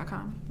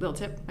HawaiiMagazine.com. Little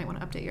tip, might want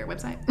to update your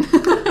website.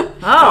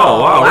 wow,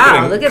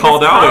 wow. we're Look getting at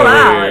called this out call over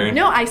out. here.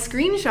 No, I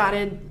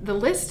screenshotted the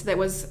list that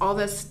was all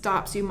the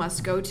stops you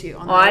must go to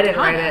on the I way to didn't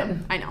write Hana. it.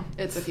 I know,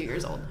 it's a few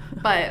years old.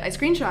 But I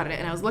screenshotted it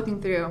and I was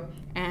looking through,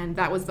 and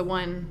that was the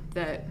one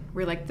that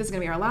we're like, this is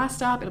going to be our last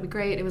stop. It'll be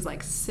great. It was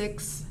like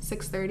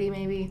 6:30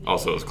 maybe.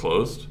 Also, it's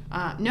closed.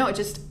 No,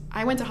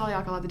 I went to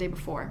Haleakala the day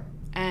before,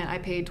 and I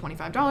paid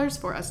 $25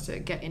 for us to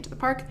get into the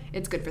park.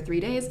 It's good for 3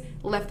 days.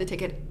 Left the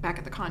ticket back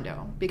at the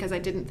condo because I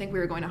didn't think we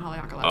were going to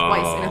Haleakala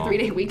twice in a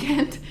 3-day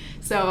weekend.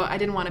 So I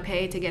didn't want to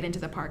pay to get into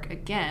the park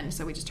again,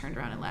 so we just turned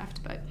around and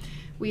left. But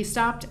we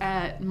stopped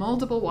at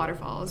multiple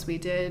waterfalls. We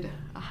did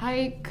a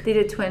hike. They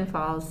did Twin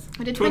Falls.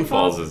 We did Twin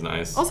Falls is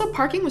nice. Also,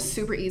 parking was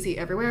super easy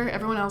everywhere.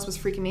 Everyone else was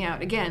freaking me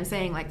out. Again,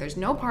 saying, like, there's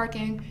no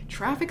parking,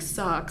 traffic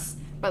sucks.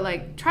 But,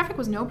 like, traffic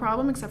was no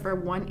problem except for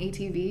one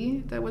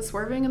ATV that was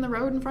swerving in the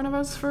road in front of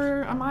us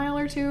for a mile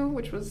or two,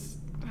 which was,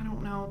 I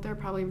don't know, they're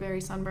probably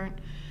very sunburnt.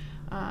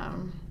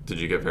 Did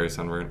you get very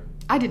sunburned?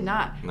 I did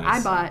not.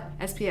 Nice. I bought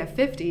SPF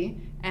 50,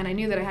 and I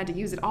knew that I had to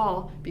use it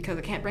all because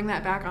I can't bring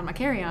that back on my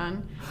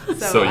carry-on.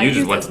 So I you just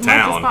used went as to much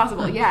town. as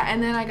possible. Yeah,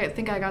 and then I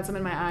think I got some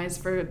in my eyes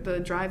for the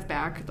drive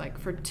back. Like,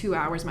 for 2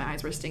 hours, my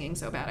eyes were stinging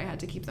so bad I had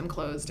to keep them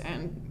closed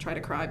and try to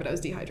cry, but I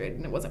was dehydrated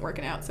and it wasn't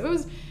working out. So it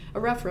was a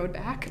rough road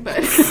back, but...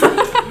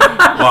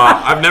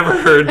 Wow, I've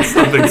never heard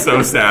something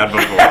so sad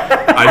before.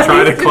 I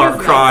tried to It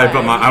was cry, not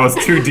but sad. I was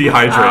too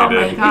dehydrated. Oh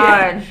my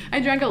God. Yeah, I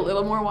drank a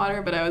little more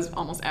water, but I was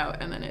almost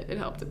out, and then it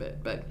helped a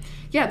bit. But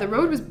yeah, the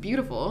road was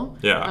beautiful.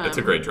 Yeah, it's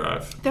a great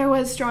drive. There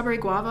was strawberry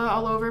guava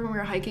all over when we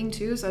were hiking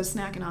too, so I was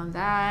snacking on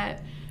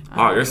that.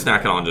 Wow, you're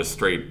snacking on just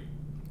straight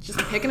Just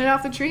picking it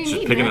off the tree and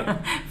just eating picking it. it.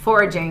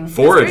 Foraging. That's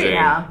Foraging. great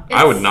now.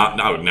 I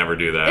would never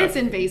do that. It's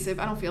invasive.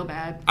 I don't feel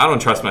bad. I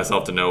don't trust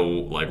myself to know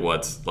like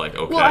what's like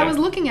okay. Well, I was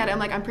looking at it. I'm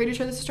like, I'm pretty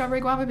sure this is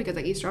strawberry guava because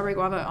I eat strawberry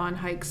guava on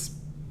hikes,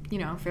 you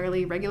know,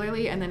 fairly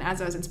regularly. And then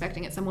as I was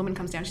inspecting it, some woman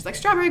comes down. She's like,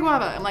 strawberry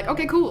guava. I'm like,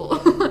 okay, cool.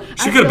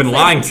 She could have been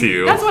lying to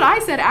you. That's what I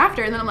said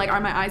after. And then I'm like,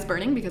 are my eyes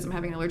burning because I'm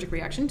having an allergic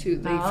reaction to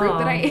the fruit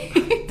that I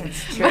ate?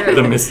 That's true.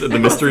 the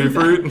mystery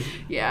fruit.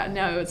 Yeah,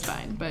 no, it's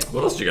fine. But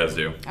What else did you guys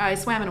do? I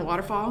swam in a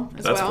waterfall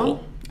as That's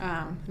well.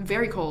 cool.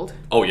 Very cold.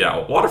 Oh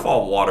yeah,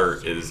 waterfall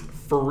water is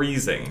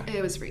freezing.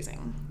 It was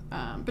freezing,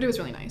 but it was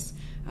really nice.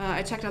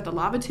 I checked out the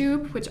lava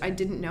tube, which I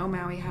didn't know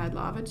Maui had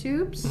lava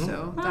tubes,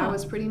 so that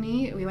was pretty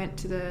neat. We went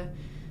to the,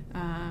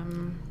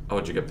 Oh,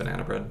 did you get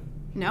banana bread?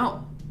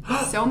 no,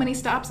 so many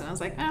stops, and I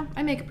was like,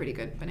 I make a pretty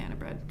good banana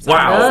bread.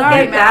 Wow. Look Sorry,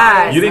 at Matt.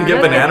 that. You didn't get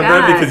Look at banana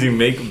that. bread because you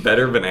make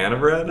better banana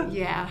bread?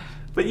 Yeah.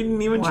 But you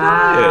didn't even Wow.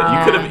 try it.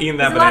 You could have eaten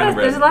that There's banana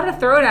bread. There's a lot of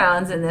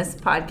throwdowns in this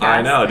podcast.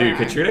 I know, dude. Yeah.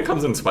 Katrina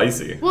comes in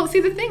spicy. Well, see,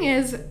 the thing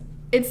is,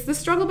 it's the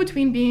struggle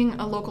between being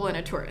a local and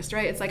a tourist,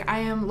 right? It's like I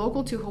am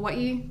local to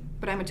Hawaii,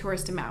 but I'm a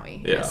tourist to Maui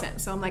in Yeah. a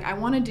sense. So I'm like, I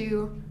want to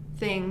do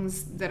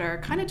things that are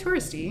kind of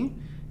touristy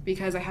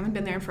because I haven't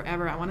been there in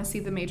forever. I want to see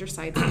the major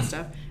sites and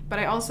stuff. But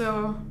I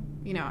also,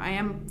 you know, I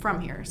am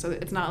from here. So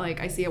it's not like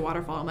I see a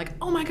waterfall. I'm like,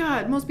 oh my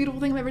God, most beautiful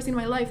thing I've ever seen in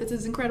my life. This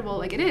is incredible.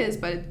 Like, it is,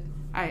 but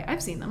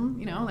I've seen them,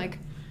 you know, like,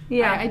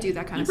 Yeah. I do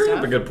that kind You of bring stuff.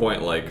 up a good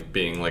point, like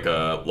being like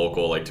a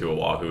local, like to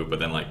Oahu, but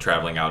then like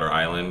traveling out our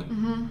island.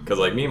 Mm-hmm. Because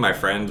like me and my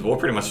friends, we'll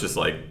pretty much just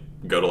like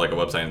go to like a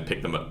website and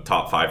pick the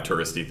top 5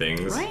 touristy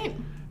things. Right.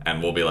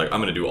 And we'll be like,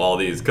 I'm gonna do all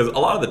these because a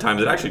lot of the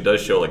times it actually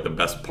does show like the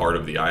best part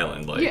of the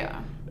island. Like, Yeah.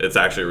 it's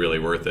actually really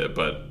worth it.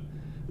 But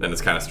then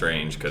it's kind of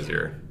strange because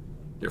you're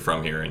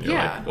from here and you're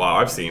Yeah. like, wow,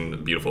 I've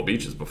seen beautiful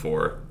beaches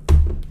before,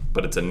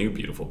 but it's a new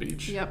beautiful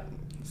beach. Yep.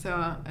 So,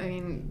 I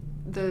mean,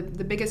 the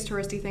biggest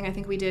touristy thing I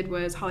think we did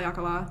was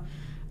Haleakala.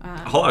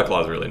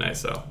 Haleakala is really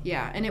nice though.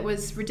 Yeah, and it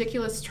was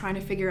ridiculous trying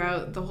to figure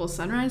out the whole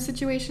sunrise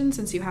situation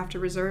since you have to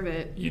reserve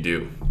it, You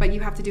do. but you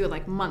have to do it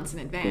like months in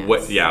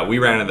advance. Yeah, we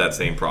ran into that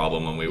same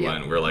problem when we Yeah.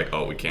 went. We were like,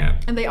 oh, we can't.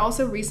 And they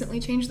also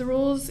recently changed the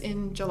rules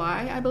in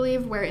July, I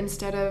believe, where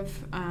instead of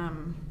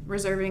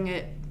reserving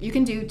it, you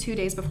can do 2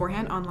 days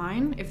beforehand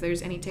online if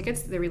there's any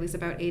tickets. They release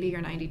about 80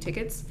 or 90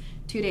 tickets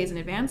 2 days in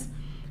advance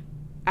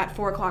at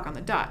 4 o'clock on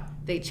the dot.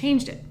 They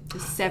changed it to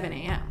 7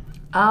 a.m.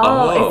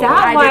 Oh, is I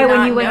that did why when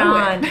not you went know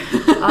on? it.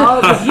 Oh,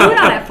 because you went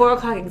on at 4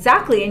 o'clock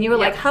exactly, and you were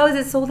like, "How is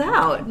it sold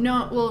out?"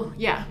 No, well,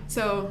 yeah.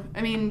 So,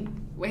 I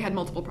mean, we had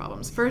multiple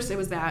problems. First, it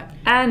was that.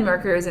 And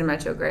Mercury was in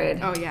retrograde.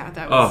 Oh, yeah,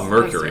 that was. Oh,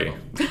 Mercury.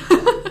 that was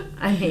terrible.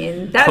 I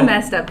mean, that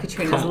messed up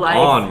Katrina's come life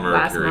on,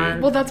 last Mercury.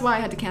 month. Well, that's why I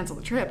had to cancel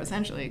the trip,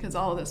 essentially, because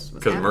all of this was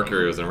Because happening.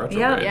 Mercury was in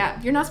retrograde. Yeah,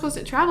 you're not supposed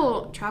to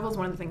travel. Travel is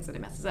one of the things that it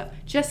messes up.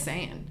 Just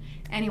saying.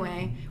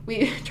 Anyway,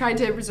 we tried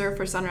to reserve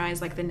for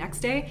sunrise like the next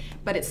day,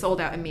 but it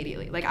sold out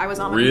immediately. Like I was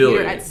on my Really?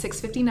 computer at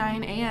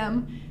 6:59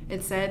 a.m.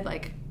 It said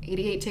like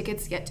 88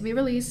 tickets yet to be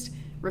released.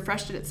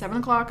 Refreshed it at 7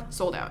 o'clock,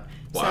 sold out.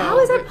 Wow. How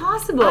is that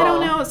possible? I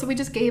don't know. So we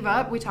just gave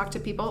up. We talked to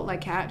people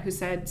like Kat who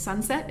said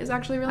sunset is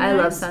actually really I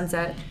nice. love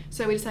sunset.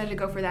 So we decided to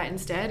go for that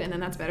instead, and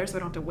then that's better so I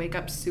don't have to wake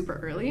up super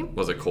early.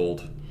 Was it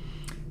cold?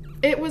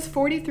 It was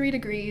 43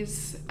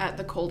 degrees at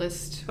the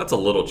coldest That's a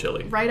little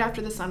chilly. right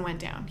after the sun went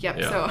down. Yep.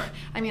 Yeah. So,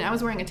 I mean, I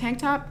was wearing a tank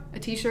top, a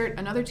t-shirt,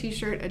 another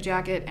t-shirt, a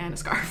jacket, and a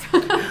scarf.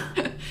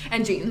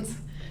 And jeans.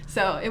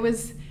 So it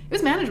was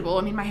manageable.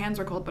 I mean, my hands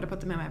were cold, but I put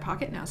them in my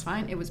pocket and now it's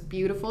fine. It was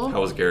beautiful.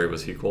 How was Gary?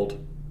 Was he cold?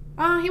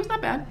 He was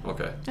not bad,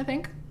 Okay. I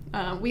think.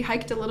 We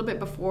hiked a little bit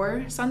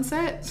before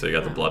sunset. So you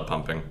got the blood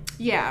pumping.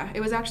 Yeah, it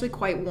was actually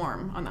quite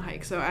warm on the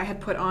hike. So I had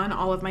put on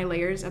all of my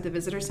layers at the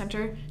visitor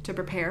center to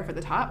prepare for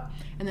the top.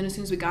 And then as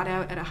soon as we got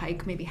out at a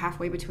hike, maybe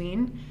halfway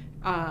between,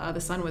 the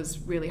sun was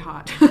really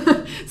hot.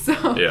 So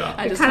Yeah.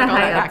 I just You're took kinda all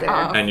high that up back there.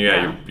 off. And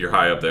Yeah. you're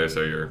high up there,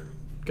 so you're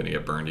going to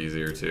get burned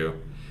easier too.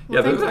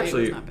 Well, There's thankfully, it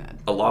actually was not bad.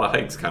 a lot of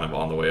hikes kind of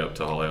on the way up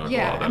to Haleakala.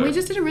 Yeah, that and we are-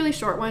 just did a really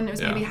short one. It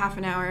was Yeah. maybe half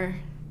an hour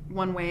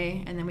one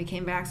way, and then we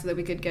came back so that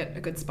we could get a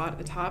good spot at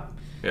the top.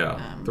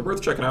 Yeah. They're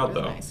worth checking It out, was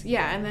though. nice.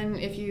 Yeah, and then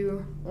if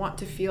you want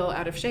to feel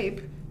out of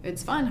shape,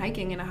 it's fun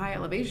hiking in a high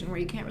elevation where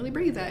you can't really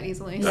breathe that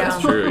easily. That's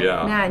So- true,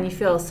 yeah. Man, you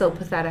feel so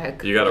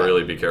pathetic. You got to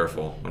really be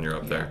careful when you're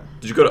up there.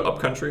 Did you go to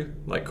Upcountry,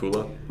 like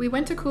Kula? We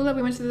went to Kula.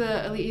 We went to the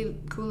Ali'i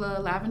Kula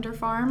Lavender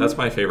Farm. That's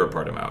my favorite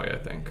part of Maui, I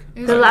think.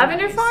 It was The really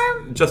lavender nice.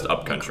 farm? Just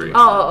Upcountry.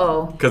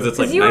 Oh. Because it's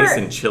like 'Cause you nice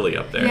were- and chilly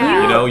up there.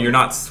 Yeah. You know, you're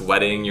not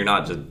sweating. You're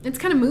not just. It's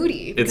kind of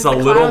moody. It's because a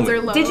the little- clouds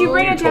are low. Did you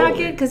bring a Totally.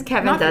 jacket? Because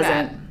Kevin Not for doesn't.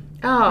 that.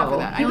 Not for Oh,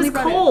 that. I it only was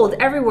brought it- cold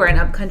everywhere in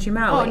Upcountry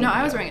Maui. Oh no,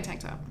 I was wearing a tank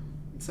top.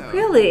 So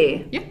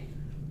Really? Yeah.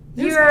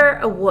 It was You're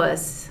a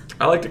wuss.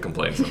 I like to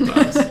complain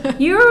sometimes.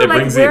 You're It like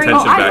brings the wearing.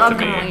 attention I back love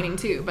to me. complaining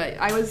too, but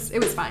it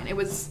was fine. It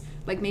was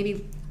like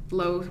maybe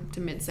low to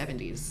mid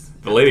 70s.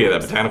 The lady at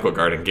that botanical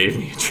garden gave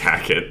me a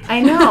jacket. I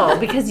know,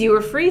 because you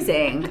were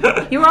freezing.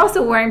 You were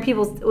also wearing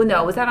people's. Oh,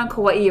 no, was that on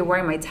Kauai? You're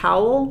wearing my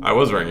towel. I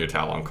was wearing your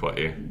towel on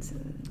Kauai.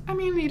 I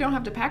mean, you don't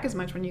have to pack as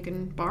much when you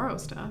can borrow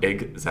stuff.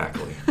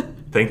 Exactly.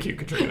 Thank you,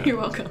 Katrina. You're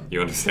welcome.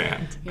 You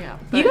understand. Yeah.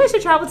 You guys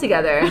should travel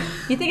together.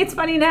 You think it's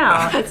funny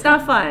now? It's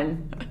not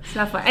fun. It's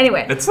not fun.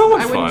 Anyway, It's so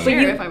much I wouldn't fun.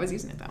 share you- if I was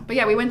using it though. But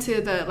yeah, we went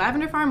to the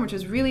lavender farm, which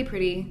was really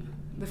pretty.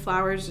 The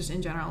flowers, just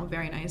in general,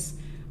 very nice.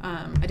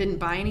 I didn't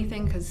buy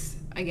anything because,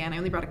 again, I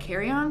only brought a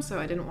carry-on, so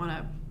I didn't want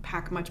to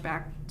pack much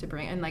back to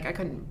bring. And like, I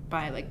couldn't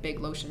buy like big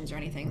lotions or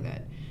anything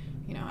that,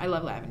 you know. I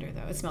love lavender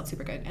though; it smelled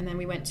super good. And then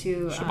we went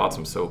to. Should have bought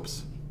some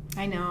soaps.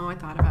 I know. I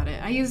thought about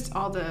it. I used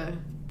all the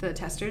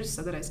testers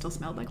so that I still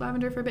smelled like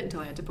lavender for a bit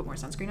until I had to put more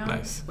sunscreen on,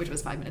 Nice. which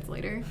was 5 minutes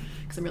later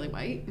because I'm really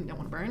white and don't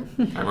want to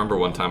burn. I remember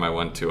one time I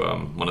went to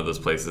one of those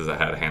places that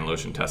had hand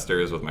lotion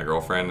testers with my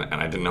girlfriend, and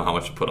I didn't know how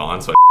much to put on,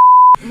 so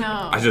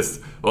No. I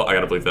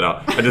gotta bleep that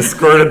out. I just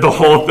squirted the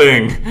whole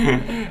thing,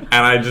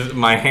 and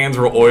my hands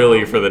were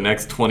oily for the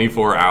next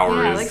 24 hours.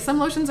 Yeah, like some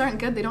lotions aren't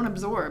good; they don't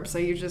absorb, so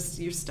you're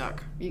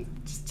stuck. You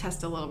just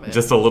test a little bit.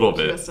 Just a little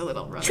bit. Just a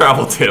little. Rub it.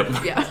 Travel tip.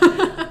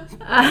 Yeah.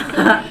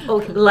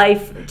 okay,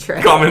 life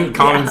trick.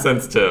 Common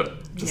sense tip.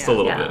 Just a Yeah.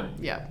 little Yeah. bit.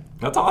 Yeah.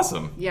 That's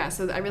awesome. Yeah.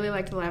 So I really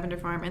liked the lavender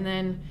farm, and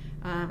then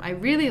I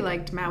really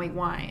liked Maui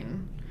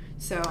wine.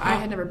 So I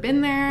had never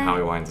been there.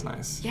 Maui wine's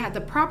nice. Yeah, the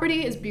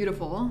property is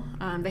beautiful.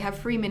 They have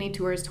free mini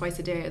tours twice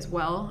a day as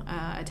well,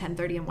 at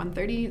 10:30 and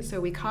 1:30.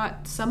 So we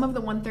caught some of the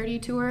 1:30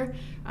 tour,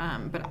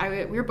 but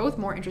we were both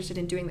more interested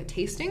in doing the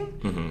tasting.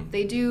 Mm-hmm.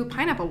 They do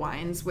pineapple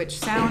wines, which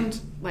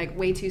sound like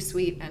way too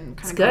sweet and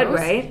kind of good, gross,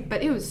 right?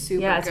 But it was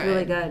super Yeah, it's good.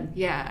 really good.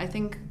 Yeah, I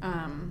think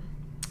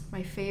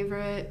my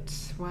favorite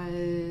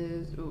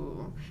was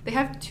they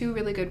have two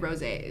really good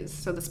rosés.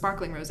 So the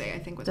sparkling rosé I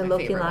think was The my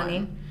favorite Lokilani.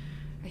 one.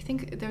 I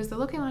think there was the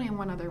Lokilani and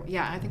one other.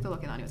 Yeah, I think the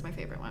Lokilani was my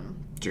favorite one.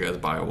 Did you guys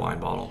buy a wine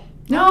bottle?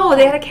 No,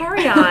 they had a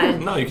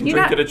carry-on. No, you can You're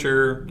drink not- it at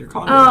your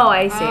condo. Oh,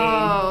 I see.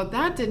 Oh,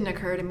 that didn't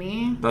occur to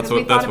me. That's 'Cause we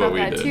what- that's thought what about we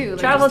that did. too. Like,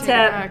 Travel just take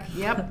it tip. back.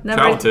 Yep.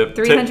 Number Travel tip.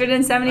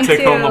 372.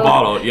 Take home a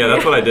bottle. Yeah,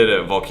 that's what I did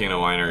at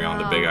Volcano Winery on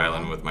the Big Oh.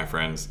 Island with my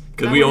friends.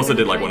 Because That we would've also been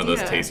did a like good one of those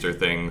idea. taster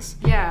things.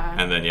 Yeah.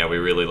 And then, yeah, we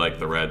really liked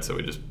the red, so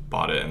we just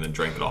bought it and then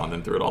drank it all and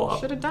then threw it all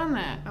up. Should have done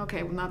that.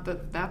 Okay, well, not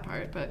that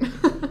part, but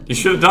You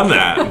should have done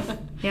that.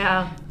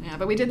 Yeah. yeah.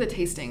 But we did the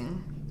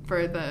tasting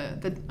for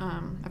the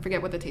I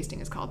forget what the tasting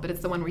is called, but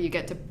it's the one where you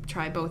get to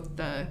try both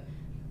the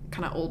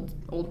kind of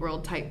old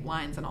world type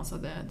wines and also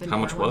the How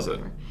much newer was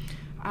ones. it?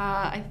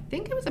 I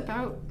think it was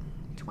about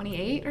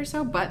 28 or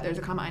so, but there's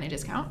a Kama'aina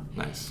discount.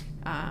 Nice.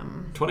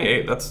 28.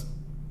 28, that's...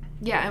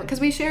 Yeah, because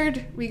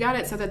we got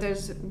it so that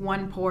there's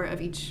one pour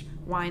of each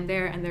wine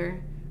there, and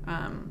they're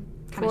kind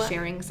Cool. of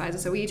sharing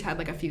sizes. So we each had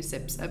like a few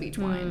sips of each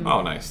wine.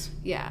 Oh, nice.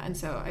 Yeah, and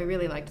so I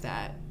really liked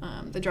that.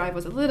 The drive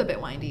was a little bit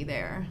windy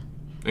there.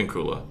 In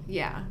Kula.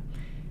 Yeah.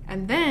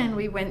 And then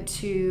we went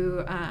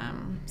to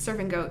Surf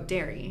and Goat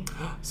Dairy.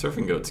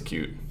 Surfing goat's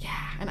cute. Yeah,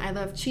 and I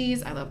love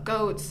cheese. I love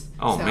goats.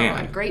 Oh, so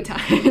man. a great time.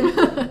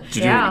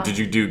 Yeah. Did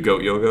you do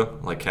goat yoga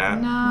like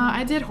Kat? No,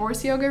 I did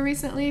horse yoga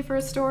recently for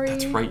a story.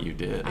 That's right, you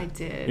did. I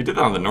did. You did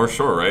that on the North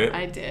Shore, right?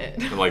 I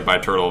did. Like by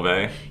Turtle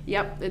Bay.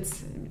 Yep,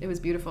 it was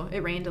beautiful. It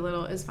rained a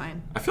little. It was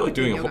fine. I feel like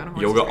doing Yoga on a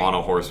horse yoga is great. on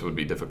a horse would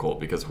be difficult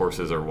because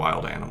horses are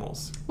wild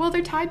animals. Well,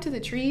 they're tied to the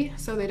tree,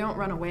 so they don't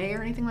run away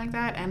or anything like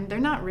that, and they're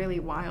not really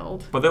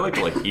wild. But they like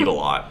to like eat a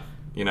lot.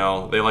 You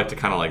know, they like to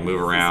kind of like move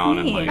around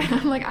and mean. like.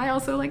 I'm like, I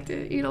also like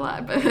to eat a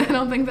lot, but I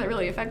don't think that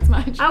really affects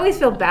much. I always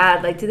feel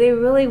bad. Like, do they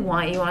really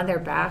want you on their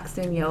backs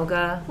doing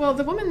yoga? Well,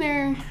 the woman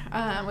there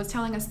was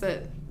telling us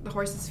that the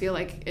horses feel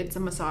like it's a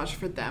massage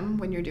for them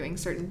when you're doing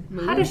certain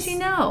moves. How does she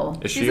know?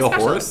 Is She's she a horse?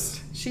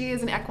 specialist. She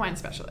is an equine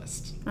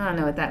specialist. I don't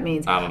know what that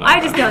means. I don't know I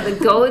just that. know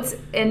the goats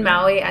in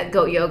Maui at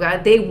Goat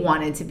Yoga, they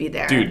wanted to be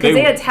there. Dude, because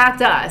they- they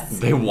attacked us.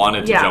 They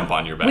wanted to Yeah. jump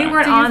on your back. We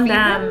weren't Do you on feed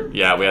them. them?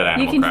 Yeah, we had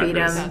animal You can feed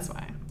crackers. them. That's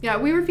why. Yeah,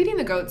 we were feeding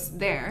the goats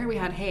there. We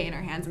had hay in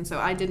our hands, and so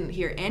I didn't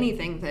hear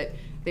anything that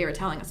they were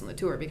telling us on the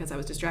tour because I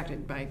was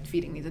distracted by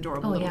feeding these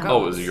adorable little yeah. goats.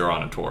 Oh, it was you're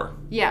on a tour.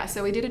 Yeah,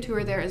 so we did a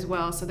tour there as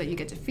well so that you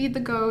get to feed the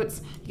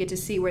goats, you get to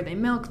see where they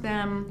milk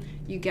them,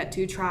 you get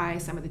to try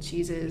some of the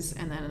cheeses,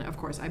 and then, of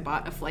course, I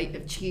bought a flight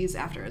of cheese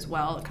after as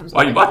well. It comes Oh,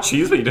 with you bought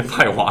cheese, but you didn't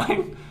buy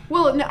wine?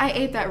 Well, no, I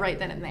ate that right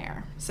then and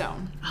there, so.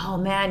 Oh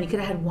man, you could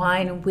have had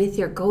wine with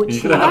your goat You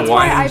cheese. could have had That's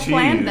wine why I and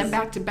planned cheese. them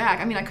back to back.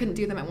 I mean, I couldn't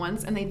do them at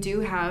once, and they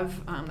do have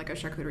like a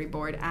charcuterie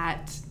board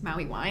at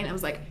Maui Wine. I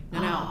was like, no,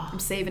 I'm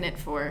saving it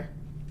for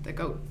the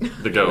goat.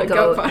 The goat. the Goat,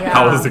 goat fun. yeah.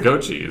 How was the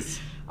goat cheese?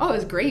 Oh, it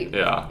was great.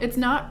 Yeah. It's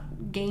not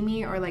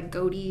gamey or like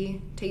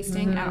goaty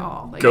tasting at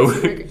all. Like, Goat-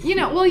 it's super good. You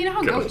know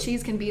how Goat. goat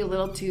cheese can be a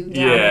little too.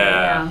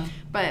 Yeah.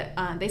 But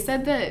they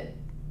said that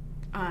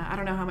I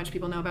don't know how much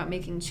people know about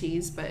making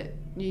cheese, but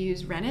you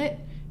use rennet,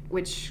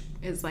 which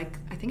is like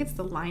I think it's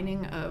the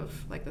lining of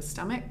like the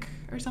stomach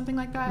or something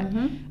like that.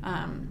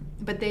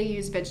 But they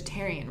use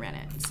vegetarian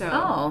rennet, so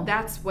Oh.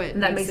 that's what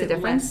And that makes a it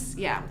difference? less-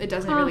 yeah, it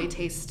doesn't Huh. really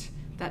taste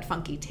that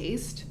funky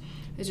taste.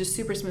 It's just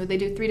super smooth. They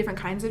do 3 different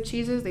kinds of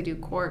cheeses. They do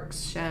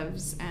quarks,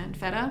 chèvres, and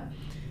feta.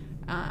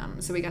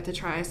 So we got to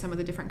try some of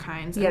the different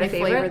kinds. You and had a they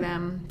flavor favorite?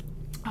 them.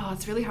 Oh,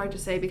 it's really hard to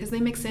say because they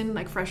mix in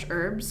like fresh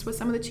herbs with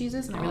some of the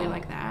cheeses, and I really Oh.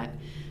 like that.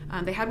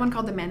 They had one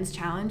called the Men's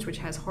Challenge, which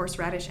has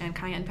horseradish and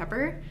cayenne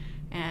pepper,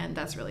 and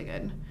that's really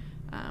good.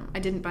 I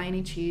didn't buy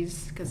any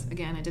cheese because,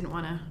 again, I didn't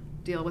want to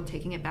deal with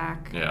taking it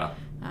back. Yeah.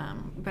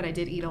 But I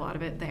did eat a lot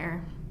of it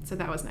there, so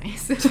that was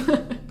nice.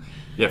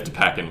 You have to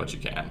pack in what you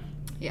can.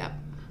 Yeah.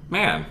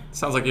 Man,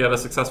 sounds like you had a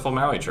successful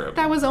Maui trip.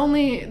 That was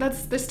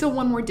there's still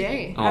one more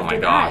day Oh after my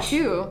that, gosh.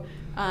 too.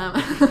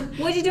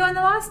 What'd you do on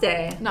the last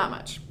day? Not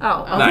much.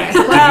 Oh, okay. Nice.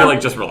 Did you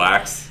like just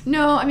relax?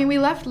 No, I mean, we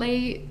left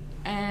late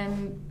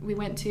and we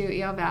went to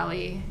Eel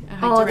Valley,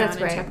 hiked Oh, around that's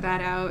and right. checked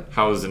that out.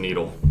 How was the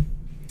needle?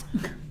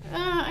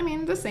 I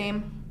mean, the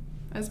same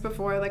as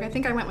before. Like, I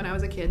think I went when I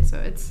was a kid, so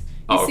it's, you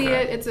Oh, see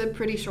okay. it, it's a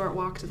pretty short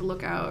walk to the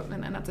lookout,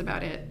 and then that's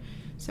about it.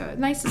 So,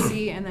 nice to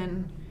see, and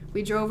then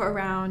we drove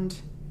around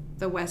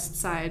the west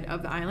side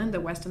of the island, the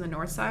west and the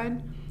north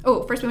side.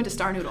 Oh, first we went to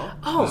Star Noodle.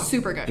 Oh.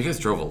 Super good. You guys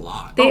drove a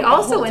lot. They the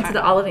also whole went to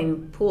time. the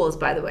Olivine pools,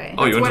 by the way.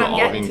 Oh, you That's went to what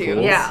the I'm getting Olivine to.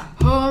 pools? Yeah.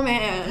 Oh,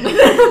 man.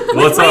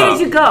 What's Which way up?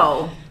 did you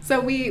go? So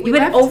we You went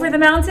left. over the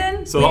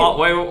mountain? So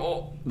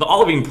the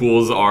Olivine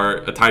pools are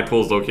a tide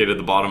pool is located at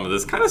the bottom of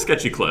this kind of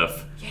sketchy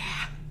cliff.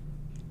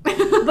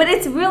 But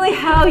it's really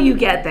how you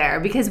get there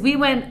because we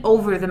went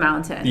over the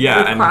mountain. Yeah,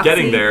 with and Croxy.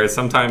 getting there,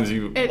 sometimes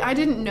you I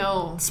didn't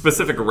know.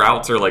 specific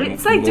routes are like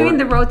It's like more- doing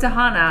the road to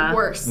Hana.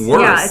 Worse.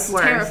 Worse. Yeah, it's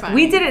worse. Terrifying.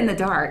 We did it in the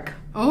dark.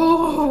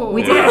 Oh.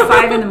 We did it at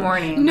 5 in the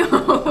morning. No.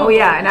 Oh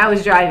yeah, and I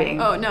was driving.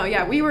 Oh, no,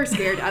 yeah, we were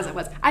scared as it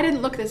was. I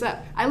didn't look this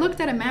up. I looked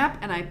at a map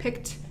and I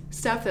picked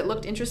stuff that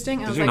looked interesting.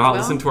 And I Did was you like, not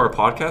well, listen to our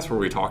podcast where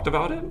we talked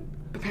about it?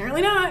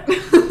 apparently not.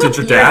 Did your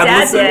Your dad, dad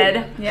listen?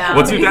 did. Yeah.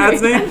 What's your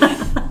dad's name?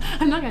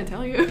 I'm not going to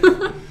tell you.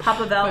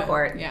 Papa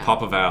Valcourt. Yeah.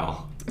 Papa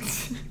Val.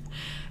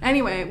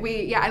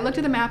 Anyway, I looked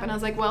at the map and I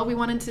was like, well, we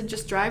wanted to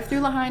just drive through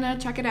Lahaina,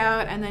 check it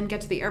out, and then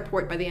get to the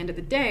airport by the end of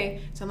the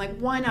day. So I'm like,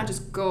 why not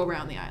just go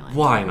around the island?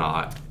 Why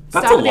not?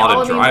 That's Stop a at the lot of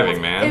Olivine driving,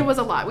 Pools. man. It was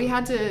a lot. We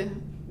had to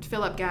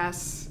fill up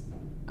gas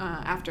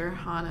after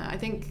Hana. I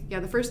think,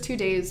 the first 2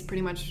 days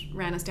pretty much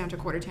ran us down to a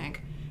quarter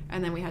tank.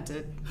 And then we had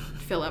to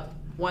fill up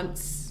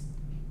once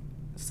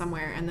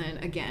somewhere and then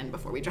again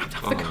before we dropped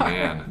off Oh, the car.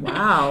 man.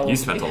 Wow. You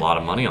spent a lot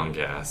of money on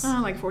gas. Oh,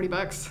 like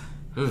 $40.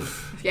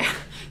 Oof. Yeah.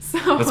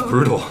 So That's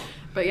brutal.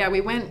 But yeah,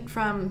 we went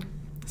from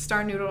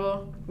Star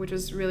Noodle, which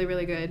was really,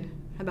 really good.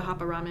 Had the Hapa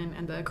Ramen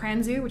and the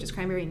Kranzu, which is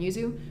cranberry and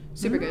yuzu.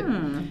 Super good.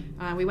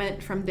 We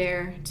went from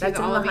there to That's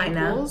the in Olivine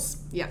Lahaina. Pools.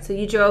 Yeah. So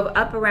you drove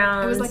up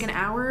around It was like an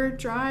hour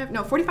drive.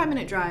 No,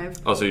 45-minute drive.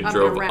 Oh, so you up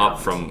drove and around. up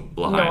from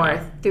Lahaina.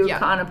 north through Yeah.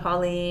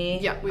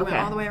 Kaanapali. Yeah, we okay.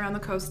 went all the way around the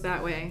coast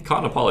that way.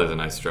 Kaanapali is a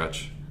nice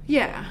stretch.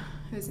 Yeah,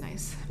 it was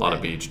nice. A lot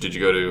of beach. Did you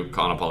go to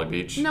Kaanapali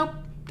Beach? Nope,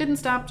 didn't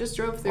stop, just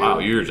drove through. Wow,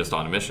 you were just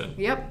on a mission.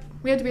 Yep.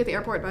 We had to be at the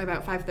airport by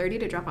about 5:30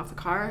 to drop off the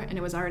car, and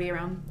it was already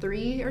around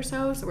 3 or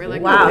so. So we're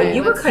like, Wow, okay,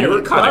 you were let's- cutting You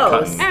were it kinda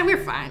close. cutting. And we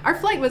were fine. Our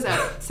flight was at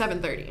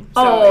 7:30.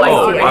 Oh, I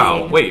Oh, see, I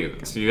wow. see.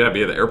 Wait, so you gotta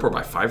be at the airport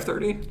by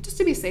 5:30? Just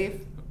to be safe.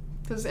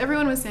 Because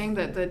everyone was saying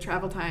that the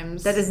travel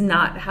times... That is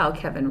not how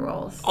Kevin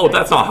rolls. Oh,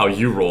 that's not how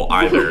you roll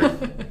either.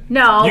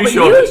 No, You but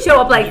show you up- show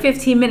up like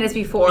 15 minutes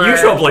before. You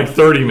show up like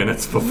 30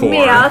 minutes before.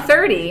 Yeah,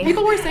 30.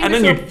 People were saying And to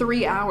then show you- up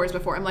 3 hours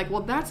before. I'm like,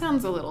 well, that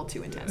sounds a little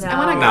too intense. No. And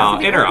when I got No,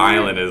 to the Inner airport-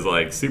 Island is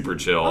like super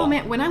chill. Oh,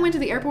 man. When I went to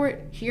the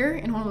airport here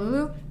in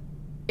Honolulu,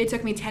 it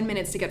took me 10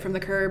 minutes to get from the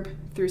curb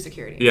through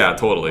security. Yeah,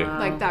 totally.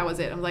 Like, that was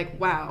it. I'm like,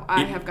 wow,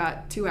 I have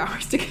got 2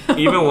 hours to go.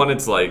 Even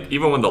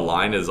when the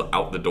line is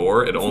out the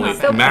door, it only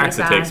Still max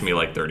it pretty takes fast. me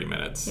like 30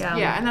 minutes. Yeah.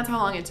 Yeah, and that's how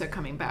long it took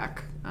coming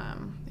back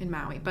in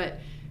Maui. But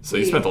So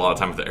you spent a lot of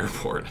time at the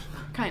airport.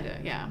 Kind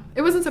of, yeah.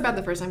 It wasn't so bad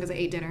the first time because I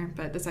ate dinner,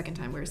 but the second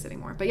time we were sitting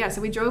more. But yeah,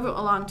 so we drove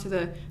along to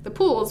the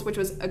pools, which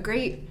was a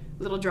great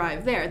little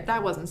drive there.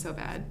 That wasn't so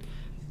bad.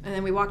 And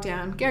then we walked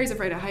down. Gary's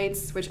afraid of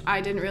heights, which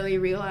I didn't really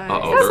realize.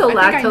 Uh-oh. She's also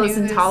I think I knew lactose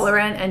this.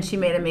 intolerant, and she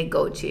made him make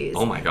goat cheese.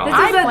 Oh my god.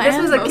 This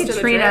was a most of the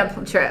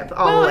Katrina trip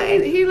all Well, the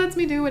way. he lets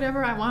me do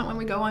whatever I want when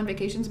we go on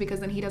vacations because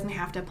then he doesn't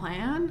have to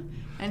plan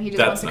and he just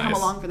That's wants to nice. come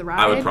along for the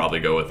ride. I would probably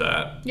go with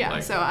that. Yeah,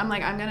 Like, so I'm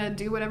like, I'm going to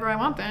do whatever I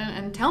want then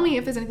and tell me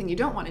if there's anything you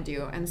don't want to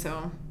do. And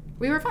so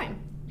we were fine.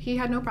 He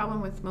had no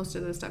problem with most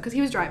of the stuff because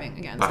he was driving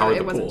again, But so how are it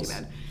the wasn't pools? too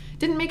bad.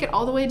 Didn't make it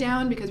all the way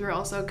down because we were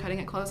also cutting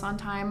it close on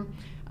time.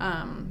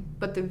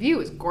 But the view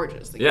is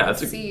gorgeous. Like, Yeah, you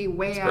it's can see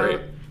way it's out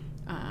great.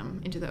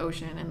 into the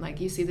ocean, and like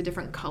you see the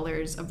different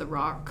colors of the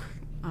rock,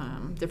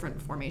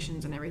 different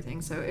formations and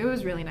everything. So it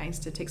was really nice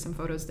to take some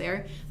photos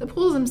there. The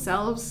pools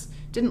themselves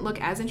didn't look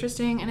as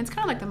interesting, and it's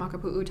kind of like the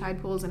Makapu'u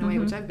tide pools in a way,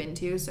 which I've been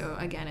to. So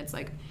again, it's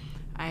like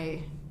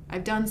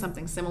I've done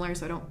something similar,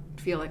 so I don't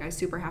feel like I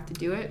super have to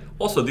do it.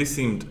 Also, these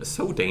seemed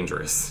so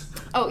dangerous.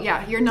 Oh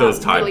yeah, you're Those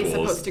not tide really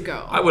pools. supposed to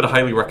go. I would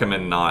highly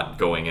recommend not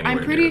going anywhere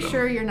I'm pretty near them.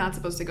 sure you're not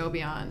supposed to go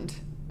beyond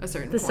a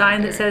certain The point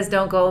sign there. that says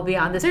 "Don't go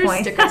beyond this There's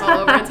point." stickers all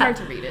over. It's hard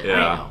to read it. Yeah.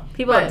 I know.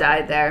 People But- have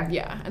died there.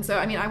 Yeah, and so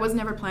I mean, I was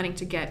never planning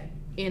to get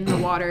in the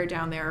water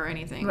down there or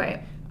anything.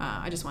 Right.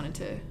 I just wanted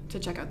to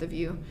check out the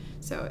view.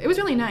 So it was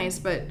really nice,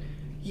 but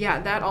yeah,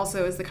 that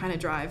also is the kind of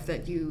drive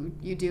that you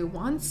do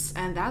once,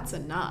 and that's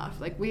enough.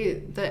 Like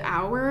the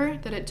hour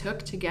that it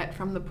took to get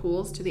from the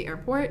pools to the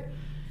airport,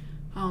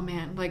 oh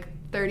man, like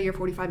 30 or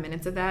 45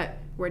 minutes of that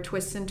were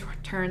twists and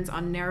turns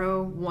on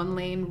narrow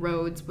 1-lane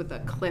roads with a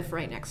cliff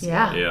right next to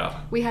Yeah. it. Yeah.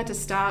 We had to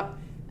stop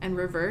and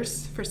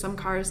reverse for some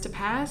cars to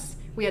pass.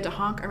 We had to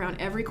honk around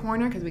every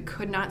corner because we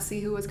could not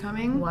see who was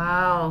coming.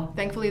 Wow.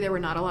 Thankfully, there were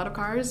not a lot of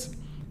cars.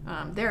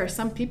 There are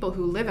some people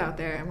who live out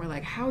there, and we're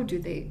like, how do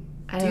they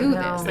I do don't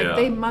this? know. Like, Yeah.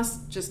 they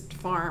must just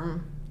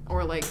farm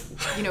or, like,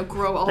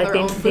 grow all Like their they-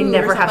 own they food.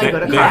 never or have to something.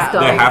 go to They, Costco.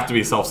 they have to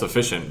be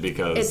self-sufficient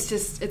because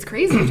It's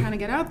crazy trying to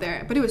get out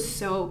there. But it was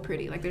so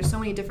pretty. Like, there's so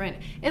many different...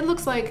 It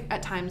looks like,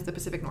 at times, the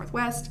Pacific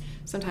Northwest.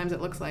 Sometimes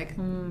it looks like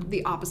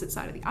the opposite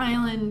side of the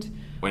island.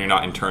 when you're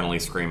not internally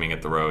screaming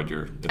at the road,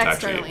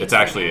 Externally it's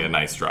actually screaming. a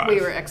nice drive. We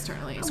were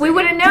externally... We screaming.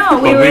 wouldn't know.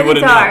 We But were we in the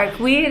wouldn't know. dark.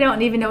 We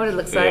don't even know what it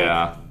looks like.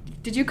 Yeah.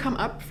 Did you come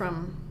up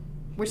from...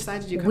 Which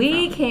side did you come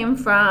We from? came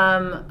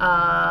from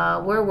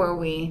where were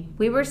we?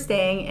 We were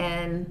staying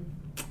in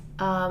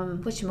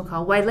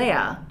whatchamacallit,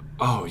 Wailea.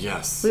 Oh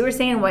yes. We were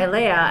staying in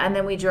Wailea, and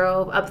then we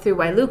drove up through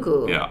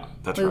Wailuku. Yeah,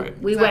 that's We,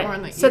 right. we Is that more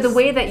on went. the So the east?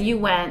 way that you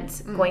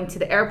went going to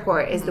the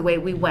airport is the way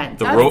we went.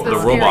 The, That's ro- the the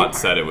scary robot part.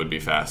 said it would be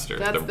faster.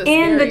 That's The- the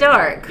In the scary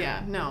dark. part.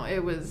 Yeah, no,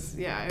 it was,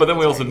 yeah. but then it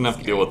we was also didn't very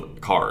have to deal with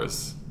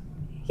cars.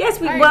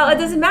 Yes, I- well, it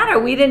doesn't matter.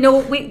 We didn't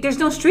know. There's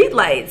no street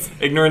lights.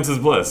 Ignorance is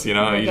bliss, you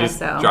know. I You guess just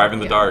so. drive in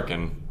the Yeah. dark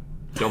and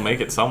you'll make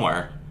it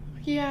somewhere.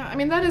 Yeah, I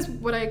mean, that is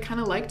what I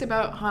kind of liked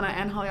about Hana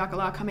and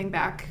Haleakala coming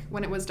back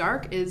when it was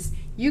dark is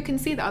you can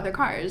see the other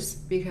cars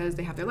because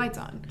they have their lights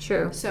on.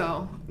 True.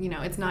 So,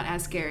 it's not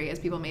as scary as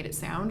people made it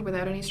sound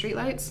without any street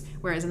lights.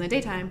 Whereas in the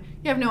daytime,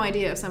 you have no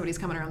idea if somebody's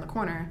coming around the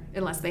corner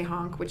unless they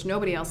honk, which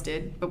nobody else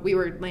did, but we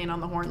were laying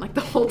on the horn like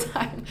the whole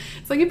time.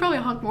 It's like you probably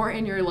honk more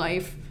in your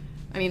life,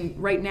 I mean,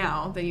 right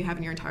now, than you have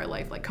in your entire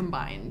life, like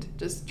combined,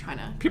 just trying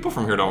to... People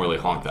from here don't really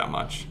honk that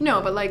much. No,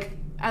 but like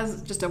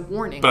as just a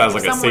warning. But as If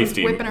like a someone's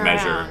safety whipping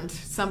measure. around,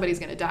 somebody's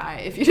gonna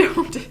die if you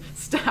don't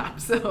stop.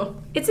 So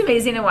It's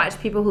amazing to watch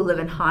people who live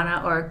in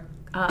Hana or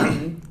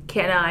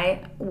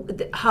Kenai,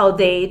 how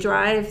they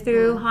drive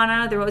through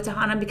Hana, the road to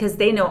Hana, because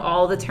they know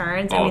all the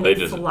turns. I mean, they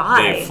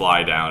fly. they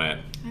fly down it.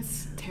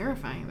 it's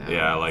terrifying though.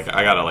 Yeah, like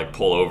I gotta like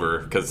pull over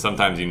because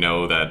sometimes you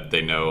know that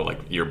they know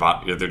like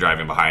they're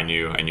driving behind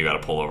you and you gotta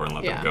pull over and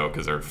let Yeah. them go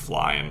because they're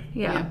flying.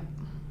 Yeah.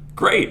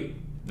 Great.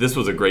 This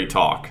was a great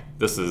talk.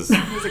 This is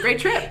It was a great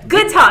trip.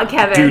 Good talk,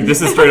 Kevin. dude.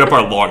 This is straight up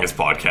our longest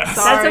podcast.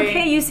 That's Sorry.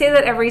 okay. You say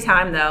that every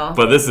time, though.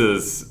 But this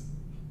is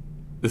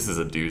a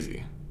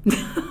doozy.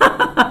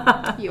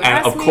 You And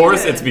asked of me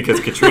course, to- it's because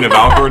Katrina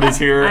Valcourt is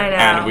here, I know.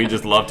 and we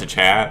just love to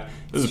chat.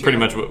 This is pretty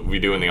True. much what we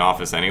do in the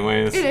office,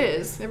 anyways. It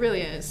is. It really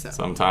is. So.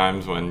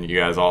 Sometimes when you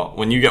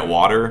get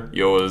water,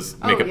 you always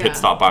make a yeah. pit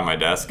stop by my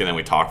desk, and then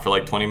we talk for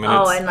like 20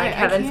 minutes. Oh, and like I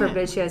heaven can't.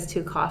 forbid she has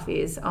 2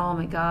 coffees. Oh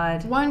my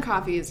God. One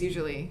coffee is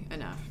usually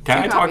enough. Can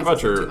 2 I talk coffees about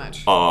is your too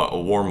much.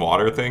 warm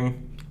water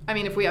thing? I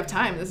mean, if we have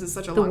time, this is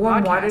such a The long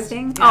warm podcast. water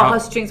thing? Yeah. Oh, how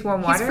she drinks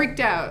warm He's water? freaked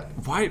out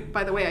Why?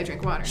 by the way I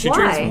drink water. She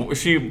Why?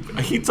 she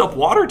heats up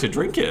water to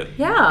drink it.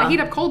 Yeah. I heat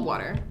up cold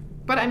water,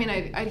 but I mean,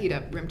 I'd heat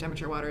up room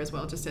temperature water as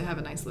well, just to have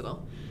a nice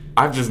little.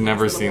 I've just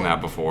never little seen warm.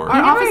 that before.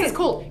 Our never- office is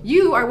cold.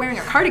 You are wearing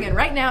a cardigan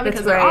right now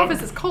because That's our right.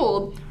 office is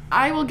cold.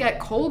 I will get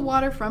cold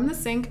water from the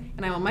sink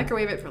and I will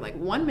microwave it for like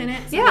 1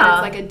 minute so Yeah. that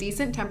it's like a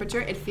decent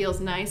temperature. It feels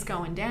nice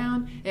going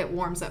down. It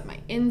warms up my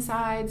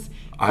insides.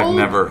 I've Cold-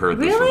 never heard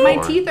this Really? before.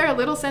 My teeth are a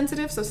little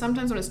sensitive, so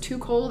sometimes when it's too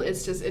cold,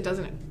 it's just it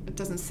doesn't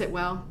sit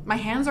well. My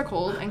hands are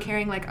cold, and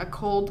carrying like a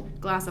cold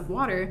glass of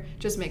water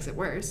just makes it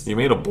worse. You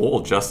made a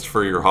bowl just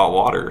for your hot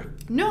water.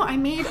 No, I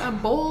made a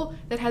bowl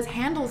that has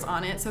handles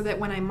on it so that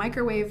when I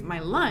microwave my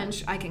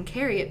lunch, I can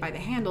carry it by the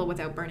handle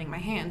without burning my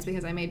hands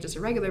because I made just a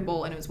regular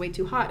bowl and it was way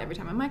too hot every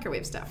time I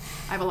microwave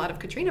stuff. I have a lot of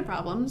Katrina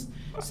problems.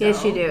 So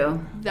Yes, you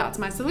do. That's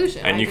my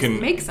solution. And I you just can-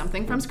 make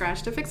something from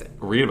scratch to fix it.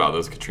 Read about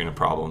those Katrina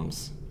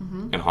problems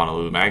in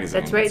Honolulu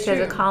Magazine. That's right. There's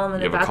a true. column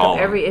in You the have a back of column.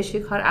 every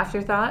issue called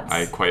Afterthoughts.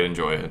 I quite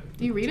enjoy it.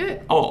 You read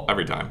it? Oh,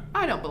 every time.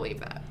 I don't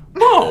believe that.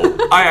 No,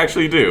 I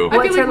actually do. I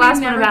What's feel your like last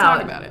we one never about?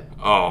 talk about it.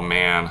 Oh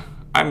man,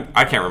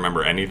 I can't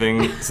remember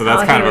anything. So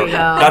that's Oh, kind here of we go.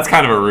 that's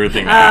kind of a rude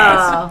thing to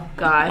ask. Oh,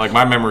 gosh. Like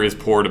my memory is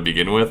poor to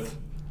begin with.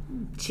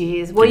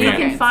 Jeez. Well, Give you me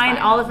can a- find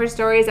Fine. all of her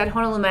stories at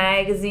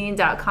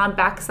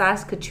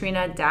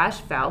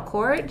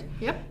honolulumagazine.com/Katrina-Valcourt.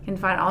 Yep. You can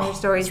find all her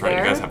stories That's right.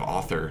 there. You guys have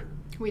author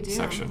We do.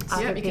 sections. Yeah,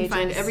 Author you can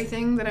find pages.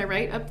 everything that I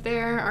write up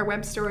there. Our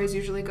web stories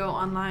usually go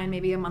online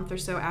maybe a month or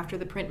so after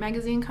the print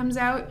magazine comes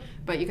out,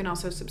 but you can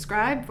also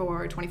subscribe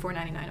for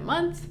 $24.99 a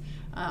month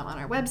on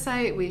our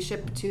website. We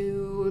ship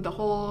to the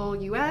whole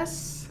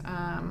U.S.,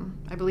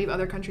 I believe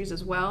other countries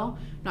as well.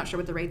 Not sure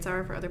what the rates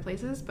are for other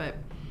places, but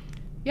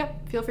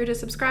yep, feel free to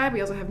subscribe.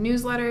 We also have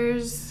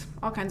newsletters,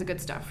 all kinds of good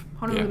stuff.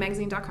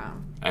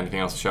 honolulumagazine.com.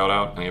 Anything else to shout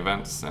out? Any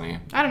events? Any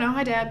I don't know.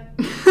 Hi, Dad.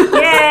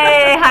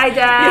 Yay! Hi,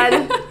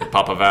 Dad.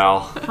 Papa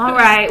Val? All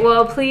right.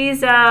 Well, please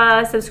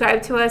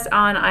subscribe to us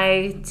on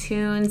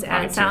iTunes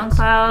and iTunes.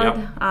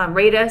 SoundCloud.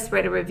 Rate us,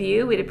 write a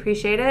review. We'd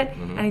appreciate it.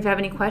 And if you have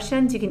any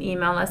questions, you can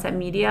email us at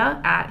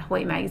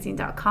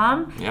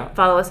media@hawaiimagazine.com. Yeah.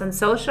 Follow us on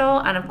social.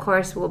 And, of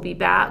course, we'll be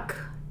back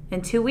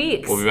in 2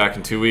 weeks. We'll be back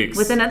in 2 weeks.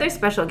 with another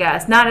special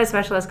guest. Not as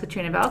special as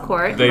Katrina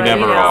Valcourt. They but,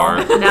 never you know,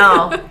 are.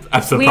 No.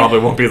 Episode probably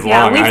won't be as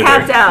Yeah, long we either.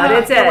 tapped out.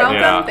 That's it. You're welcome.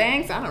 Yeah.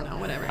 Thanks. I don't know.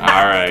 Whatever.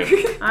 All right.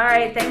 All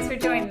right. Thanks for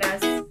joining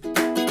us.